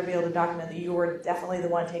 but you better be able to document that you were definitely the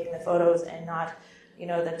one taking the photos and not,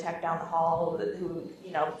 the tech down the hall who,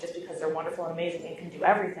 just because they're wonderful and amazing and can do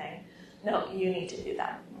everything. No, you need to do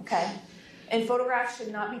that, okay? And photographs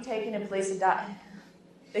should not be taken in place of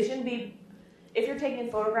they shouldn't be, if you're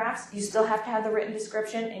taking photographs, you still have to have the written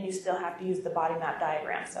description and you still have to use the body map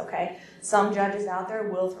diagrams, okay? Some judges out there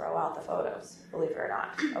will throw out the photos, believe it or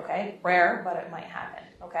not, okay? Rare, but it might happen,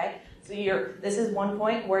 okay? So this is one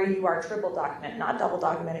point where you are triple documenting, not double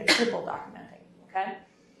documenting, triple documenting, okay?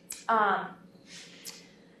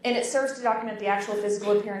 And it serves to document the actual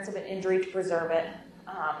physical appearance of an injury to preserve it.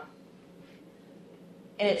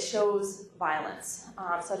 And it shows violence,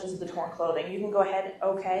 such as the torn clothing. You can go ahead,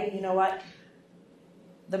 okay, you know what?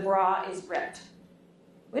 The bra is ripped.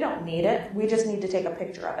 We don't need it. We just need to take a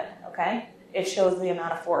picture of it, okay? It shows the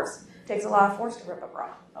amount of force. It takes a lot of force to rip a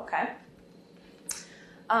bra, okay?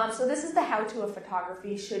 So this is the how-to of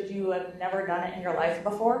photography, should you have never done it in your life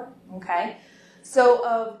before, okay?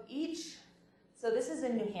 So this is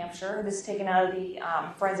in New Hampshire. This is taken out of the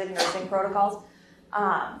forensic nursing protocols.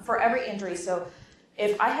 For every injury, so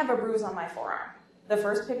if I have a bruise on my forearm, the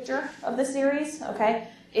first picture of the series, okay,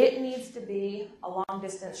 it needs to be a long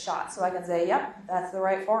distance shot. So I can say, yep, that's the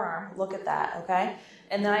right forearm. Look at that, okay?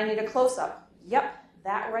 And then I need a close-up. Yep,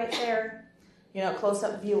 that right there,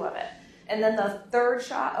 close-up view of it. And then the third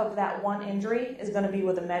shot of that one injury is going to be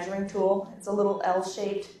with a measuring tool. It's a little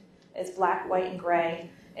L-shaped. It's black, white, and gray,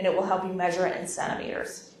 and it will help you measure it in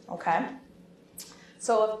centimeters, okay?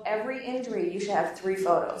 So of every injury, you should have 3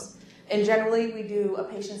 photos. And generally, we do a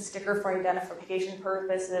patient sticker for identification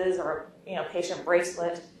purposes or, patient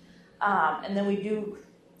bracelet. And then we do,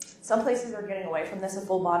 some places are getting away from this, a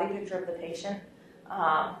full body picture of the patient.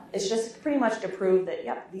 It's just pretty much to prove that,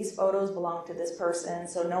 yep, these photos belong to this person,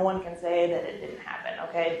 so no one can say that it didn't happen,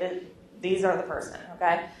 okay? These are the person,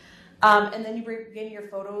 okay? And then you begin your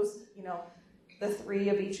photos, the 3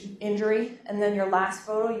 of each injury, and then your last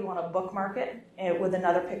photo, you want to bookmark it with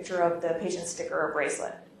another picture of the patient sticker or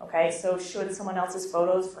bracelet, okay? So should someone else's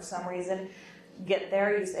photos, for some reason, get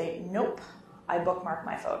there, you say, nope, I bookmark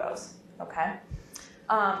my photos, okay?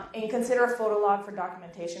 And consider a photo log for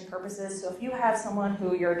documentation purposes. So if you have someone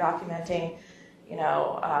who you're documenting,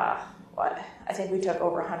 I think we took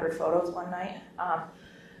over 100 photos one night.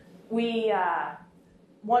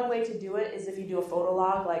 One way to do it is if you do a photo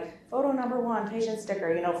log, like photo number 1, patient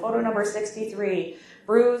sticker, photo number 63,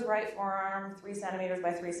 bruise right forearm, 3 centimeters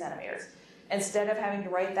by 3 centimeters. Instead of having to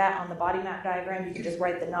write that on the body map diagram, you can just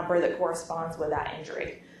write the number that corresponds with that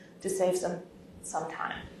injury to save some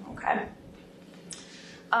time, okay?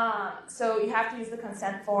 So you have to use the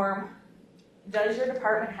consent form. Does your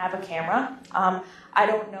department have a camera? I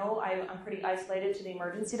don't know. I'm pretty isolated to the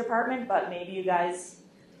emergency department, but maybe you guys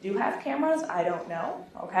do have cameras. I don't know.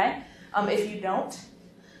 Okay. If you don't,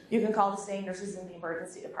 you can call the SANE nurses in the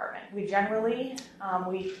emergency department. We generally,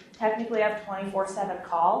 we technically have 24/7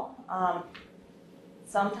 call.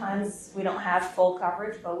 Sometimes we don't have full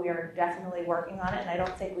coverage, but we are definitely working on it, and I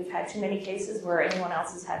don't think we've had too many cases where anyone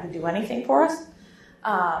else has had to do anything for us.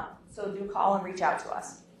 So do call and reach out to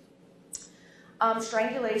us.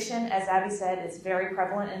 Strangulation, as Abby said, is very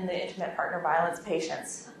prevalent in the intimate partner violence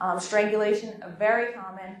patients. Strangulation, very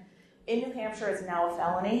common. In New Hampshire, it's now a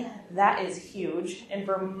felony. That is huge. In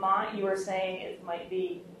Vermont, you were saying it might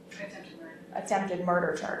be attempted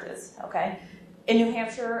murder charges. Okay. In New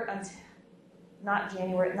Hampshire, not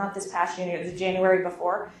this past January, the January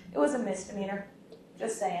before, it was a misdemeanor.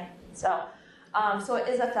 Just saying. So it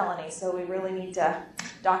is a felony. So we really need to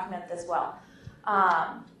document this well.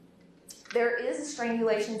 There is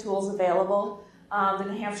strangulation tools available. The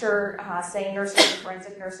New Hampshire SANE Nursing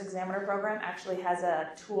Forensic Nurse Examiner Program actually has a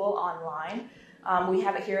tool online. We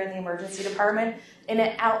have it here in the emergency department, and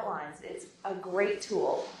it outlines. It's a great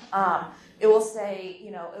tool. It will say,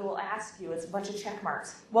 it will ask you, it's a bunch of check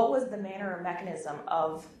marks. What was the manner or mechanism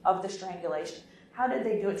of the strangulation? How did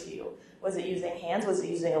they do it to you? Was it using hands? Was it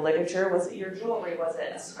using a ligature? Was it your jewelry? Was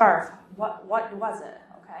it a scarf? What was it?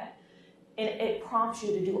 Okay. And it prompts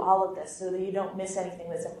you to do all of this so that you don't miss anything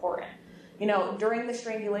that's important. During the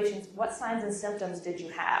strangulations, what signs and symptoms did you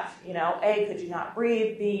have? A, could you not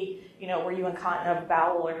breathe? B, were you incontinent of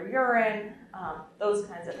bowel or urine? Those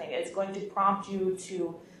kinds of things. It's going to prompt you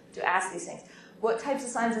to ask these things. What types of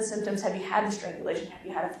signs and symptoms have you had in strangulation? Have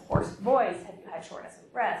you had a hoarse voice? Have you had shortness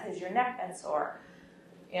of breath? Has your neck been sore?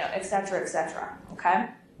 Et cetera, et cetera. Okay?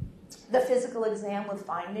 The physical exam with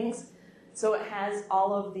findings. So it has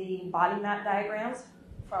all of the body map diagrams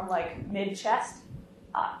from like mid-chest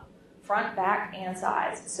up, front, back, and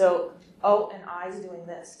sides. So and eyes doing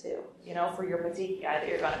this too, for your petechiae that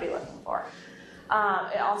you're going to be looking for.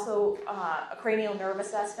 It also, a cranial nerve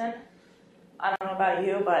assessment. I don't know about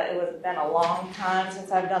you, but it has been a long time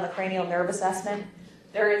since I've done the cranial nerve assessment.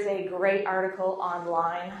 There is a great article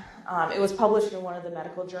online. It was published in one of the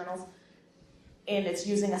medical journals, and it's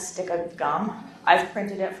using a stick of gum. I've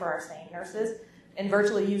printed it for our SANE nurses, and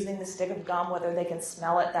virtually using the stick of gum, whether they can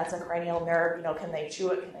smell it, that's a cranial nerve, can they chew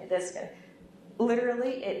it, can they this,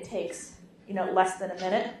 literally it takes, less than a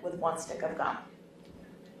minute with one stick of gum.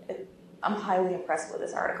 I'm highly impressed with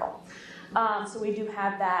this article. So we do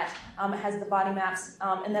have that. It has the body maps,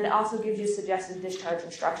 and then it also gives you suggested discharge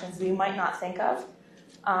instructions that you might not think of,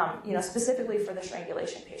 specifically for the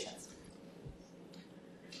strangulation patients.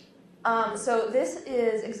 So this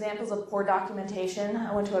is examples of poor documentation.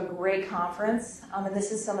 I went to a great conference, and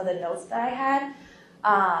this is some of the notes that I had.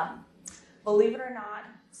 Believe it or not,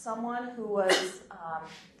 someone who was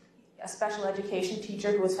a special education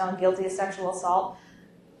teacher who was found guilty of sexual assault,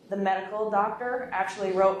 the medical doctor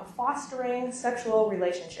actually wrote fostering sexual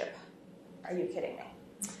relationship. Are you kidding me?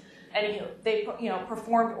 Anywho, they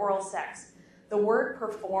performed oral sex. The word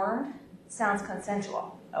performed sounds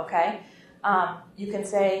consensual, okay? You can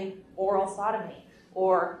say oral sodomy,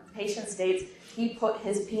 or patient states, he put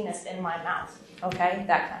his penis in my mouth, okay?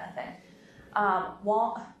 That kind of thing.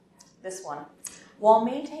 While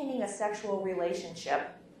maintaining a sexual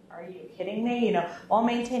relationship, are you kidding me? While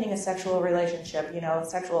maintaining a sexual relationship,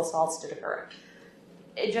 sexual assaults did occur.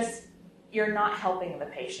 You're not helping the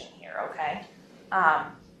patient here, okay?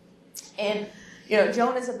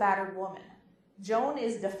 Joan is a battered woman. Joan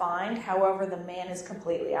is defined, however, the man is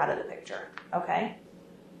completely out of the picture, okay?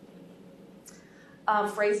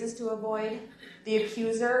 Phrases to avoid. The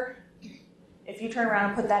accuser, if you turn around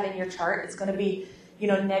and put that in your chart, it's going to be,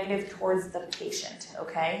 negative towards the patient,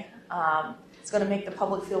 okay? It's going to make the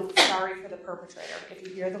public feel sorry for the perpetrator if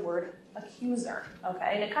you hear the word accuser,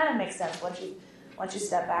 okay? And it kind of makes sense once you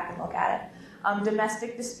step back and look at it.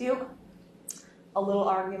 Domestic dispute, a little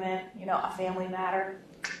argument, a family matter.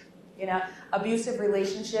 Abusive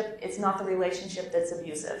relationship, it's not the relationship that's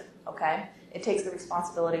abusive, okay? It takes the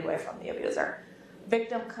responsibility away from the abuser.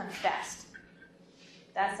 Victim confessed.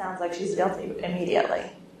 That sounds like she's guilty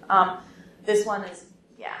immediately. This one is,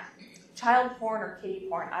 child porn or kiddie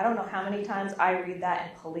porn. I don't know how many times I read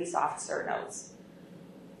that in police officer notes.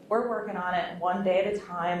 We're working on it one day at a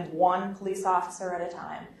time, one police officer at a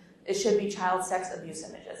time. It should be child sex abuse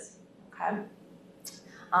images, okay?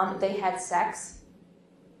 They had sex.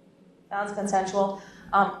 Sounds consensual.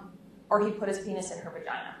 Or he put his penis in her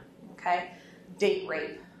vagina, okay? Date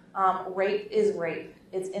rape. Rape is rape.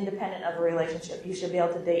 It's independent of a relationship. You should be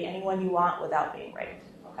able to date anyone you want without being raped,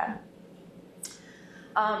 Okay.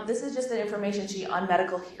 This is just an information sheet on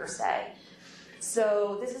medical hearsay.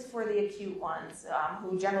 So this is for the acute ones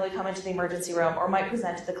who generally come into the emergency room or might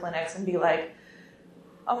present to the clinics and be like,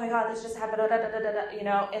 oh my God, this just happened, da, da, da, da, da, you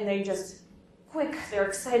know, and they just they're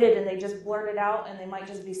excited and they just blurt it out and they might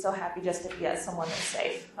just be so happy just to be at someone that's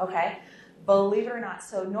safe, okay? Believe it or not,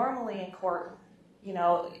 so normally in court, you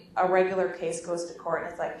know, a regular case goes to court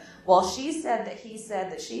and it's like, well, she said that he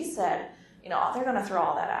said that she said, you know, they're gonna throw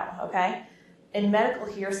all that out, okay? In medical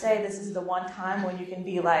hearsay, this is the one time when you can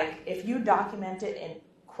be like, if you document it in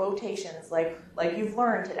quotations, like you've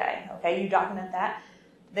learned today, okay, you document that,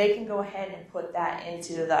 they can go ahead and put that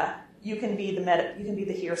into the, you can be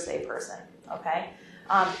the hearsay person, okay?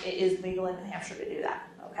 It is legal in New Hampshire to do that,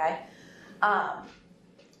 okay?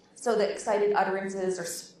 So the excited utterances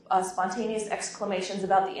or spontaneous exclamations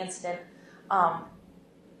about the incident,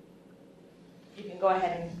 you can go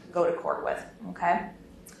ahead and go to court with, okay?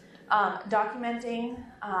 Documenting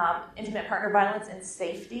intimate partner violence and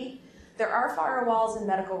safety. There are firewalls in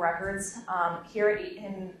medical records. Here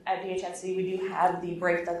at DHNC, we do have the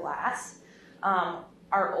break the glass.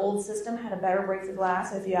 Our old system had a better break the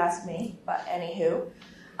glass, if you ask me, but anywho.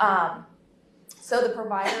 So the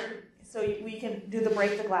provider, so we can do the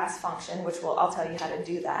break the glass function, which I'll tell you how to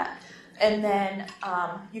do that. And then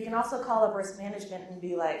you can also call up risk management and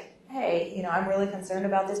be like, hey, you know, I'm really concerned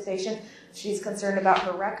about this patient. She's concerned about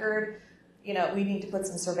her record. You know, we need to put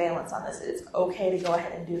some surveillance on this. It's okay to go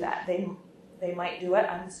ahead and do that. They might do it.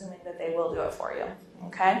 I'm assuming that they will do it for you.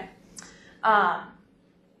 Okay? And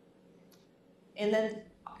then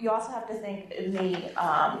you also have to think in the,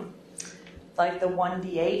 like the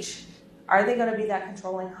 1DH, are they going to be that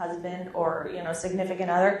controlling husband or, you know, significant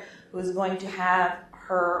other who's going to have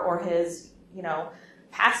her or his, you know,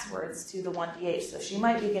 passwords to the 1DH? So she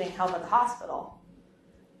might be getting help at the hospital.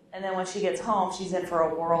 And then when she gets home, she's in for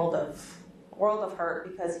a world of hurt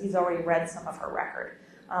because he's already read some of her record.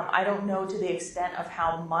 I don't know to the extent of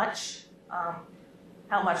how much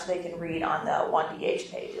they can read on the 1DH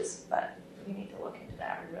pages, but we need to look into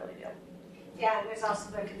that. We really do. Yeah, and there's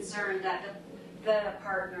also the concern that the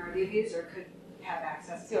partner, the abuser, could have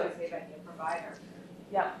access to it if they've been a provider.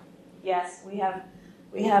 Yep. Yes, we have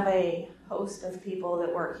a host of people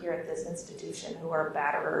that work here at this institution who are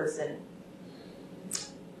batterers, and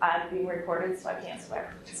I'm being recorded, so I can't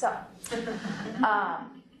swear. So,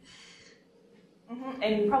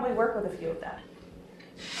 and you probably work with a few of them.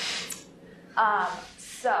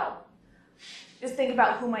 So, just think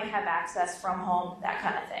about who might have access from home, that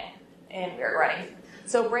kind of thing, and we're running.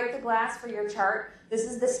 So break the glass for your chart. This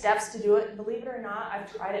is the steps to do it. Believe it or not,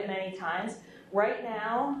 I've tried it many times. Right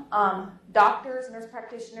now, doctors, nurse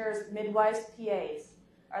practitioners, midwives, PAs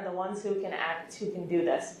are the ones who can do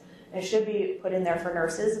this. It should be put in there for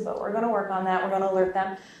nurses, but we're going to work on that. We're going to alert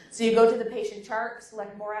them. So you go to the patient chart,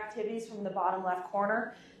 select more activities from the bottom left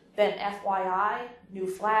corner, then FYI, new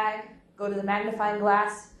flag, go to the magnifying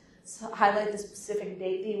glass, highlight the specific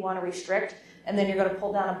date that you want to restrict, and then you're going to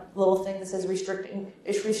pull down a little thing that says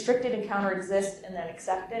restricted encounter exists, and then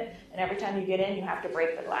accept it. And every time you get in, you have to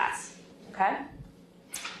break the glass. Okay?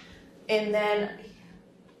 And then,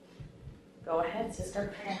 go ahead,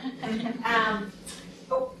 sister.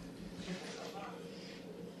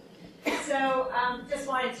 So just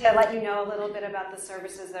wanted to let you know a little bit about the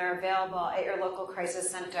services that are available at your local crisis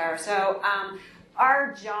center. So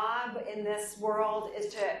our job in this world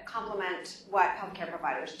is to complement what healthcare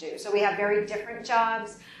providers do. So we have very different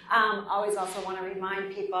jobs. Always also want to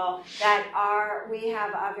remind people that we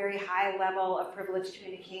have a very high level of privileged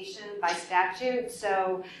communication by statute.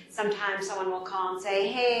 So sometimes someone will call and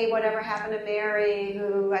say, hey, whatever happened to Mary,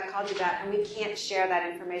 who I called you that, and we can't share that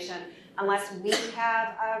information unless we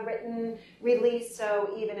have a written release.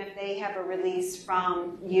 So even if they have a release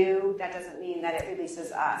from you, that doesn't mean that it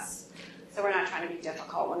releases us. So we're not trying to be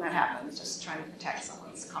difficult when that happens, just trying to protect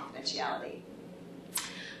someone's confidentiality.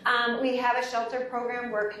 We have a shelter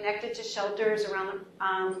program. We're connected to shelters around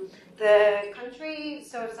the country.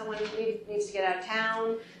 So if someone needs to get out of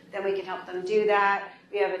town, then we can help them do that.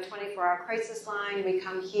 We have a 24-hour crisis line. We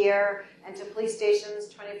come here and to police stations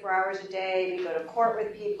 24 hours a day. We go to court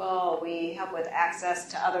with people. We help with access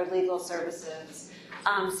to other legal services.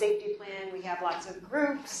 Safety plan, we have lots of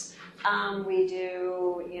groups. We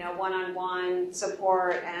do, one-on-one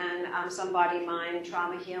support and some body, mind,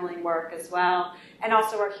 trauma healing work as well. And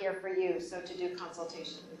also we're here for you, so to do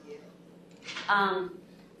consultation with you.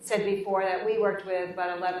 Said before that we worked with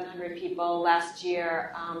about 1,100 people last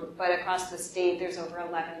year, but across the state there's over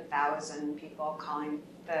 11,000 people calling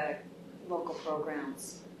the local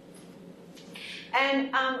programs.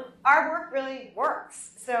 And our work really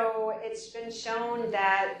works. So it's been shown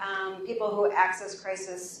that people who access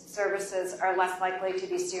crisis services are less likely to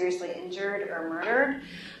be seriously injured or murdered.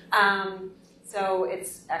 So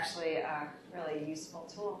it's actually a really useful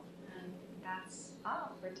tool. And that's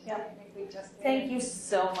all for today. Yep. I think we just Thank you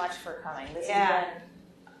so much for coming. This Yeah. has been,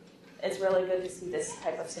 it's really good to see this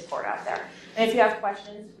type of support out there. And if you have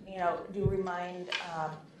questions, do remind,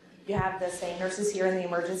 you have the SANE nurses here in the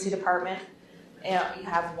emergency department. You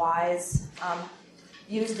have WISE.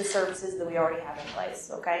 Use the services that we already have in place,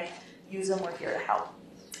 okay? Use them, we're here to help.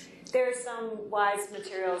 There's some WISE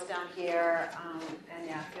materials down here, and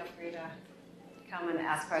yeah, feel free to come and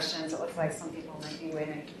ask questions. It looks like some people might be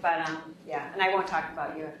waiting, but yeah, and I won't talk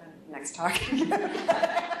about you at the next talk.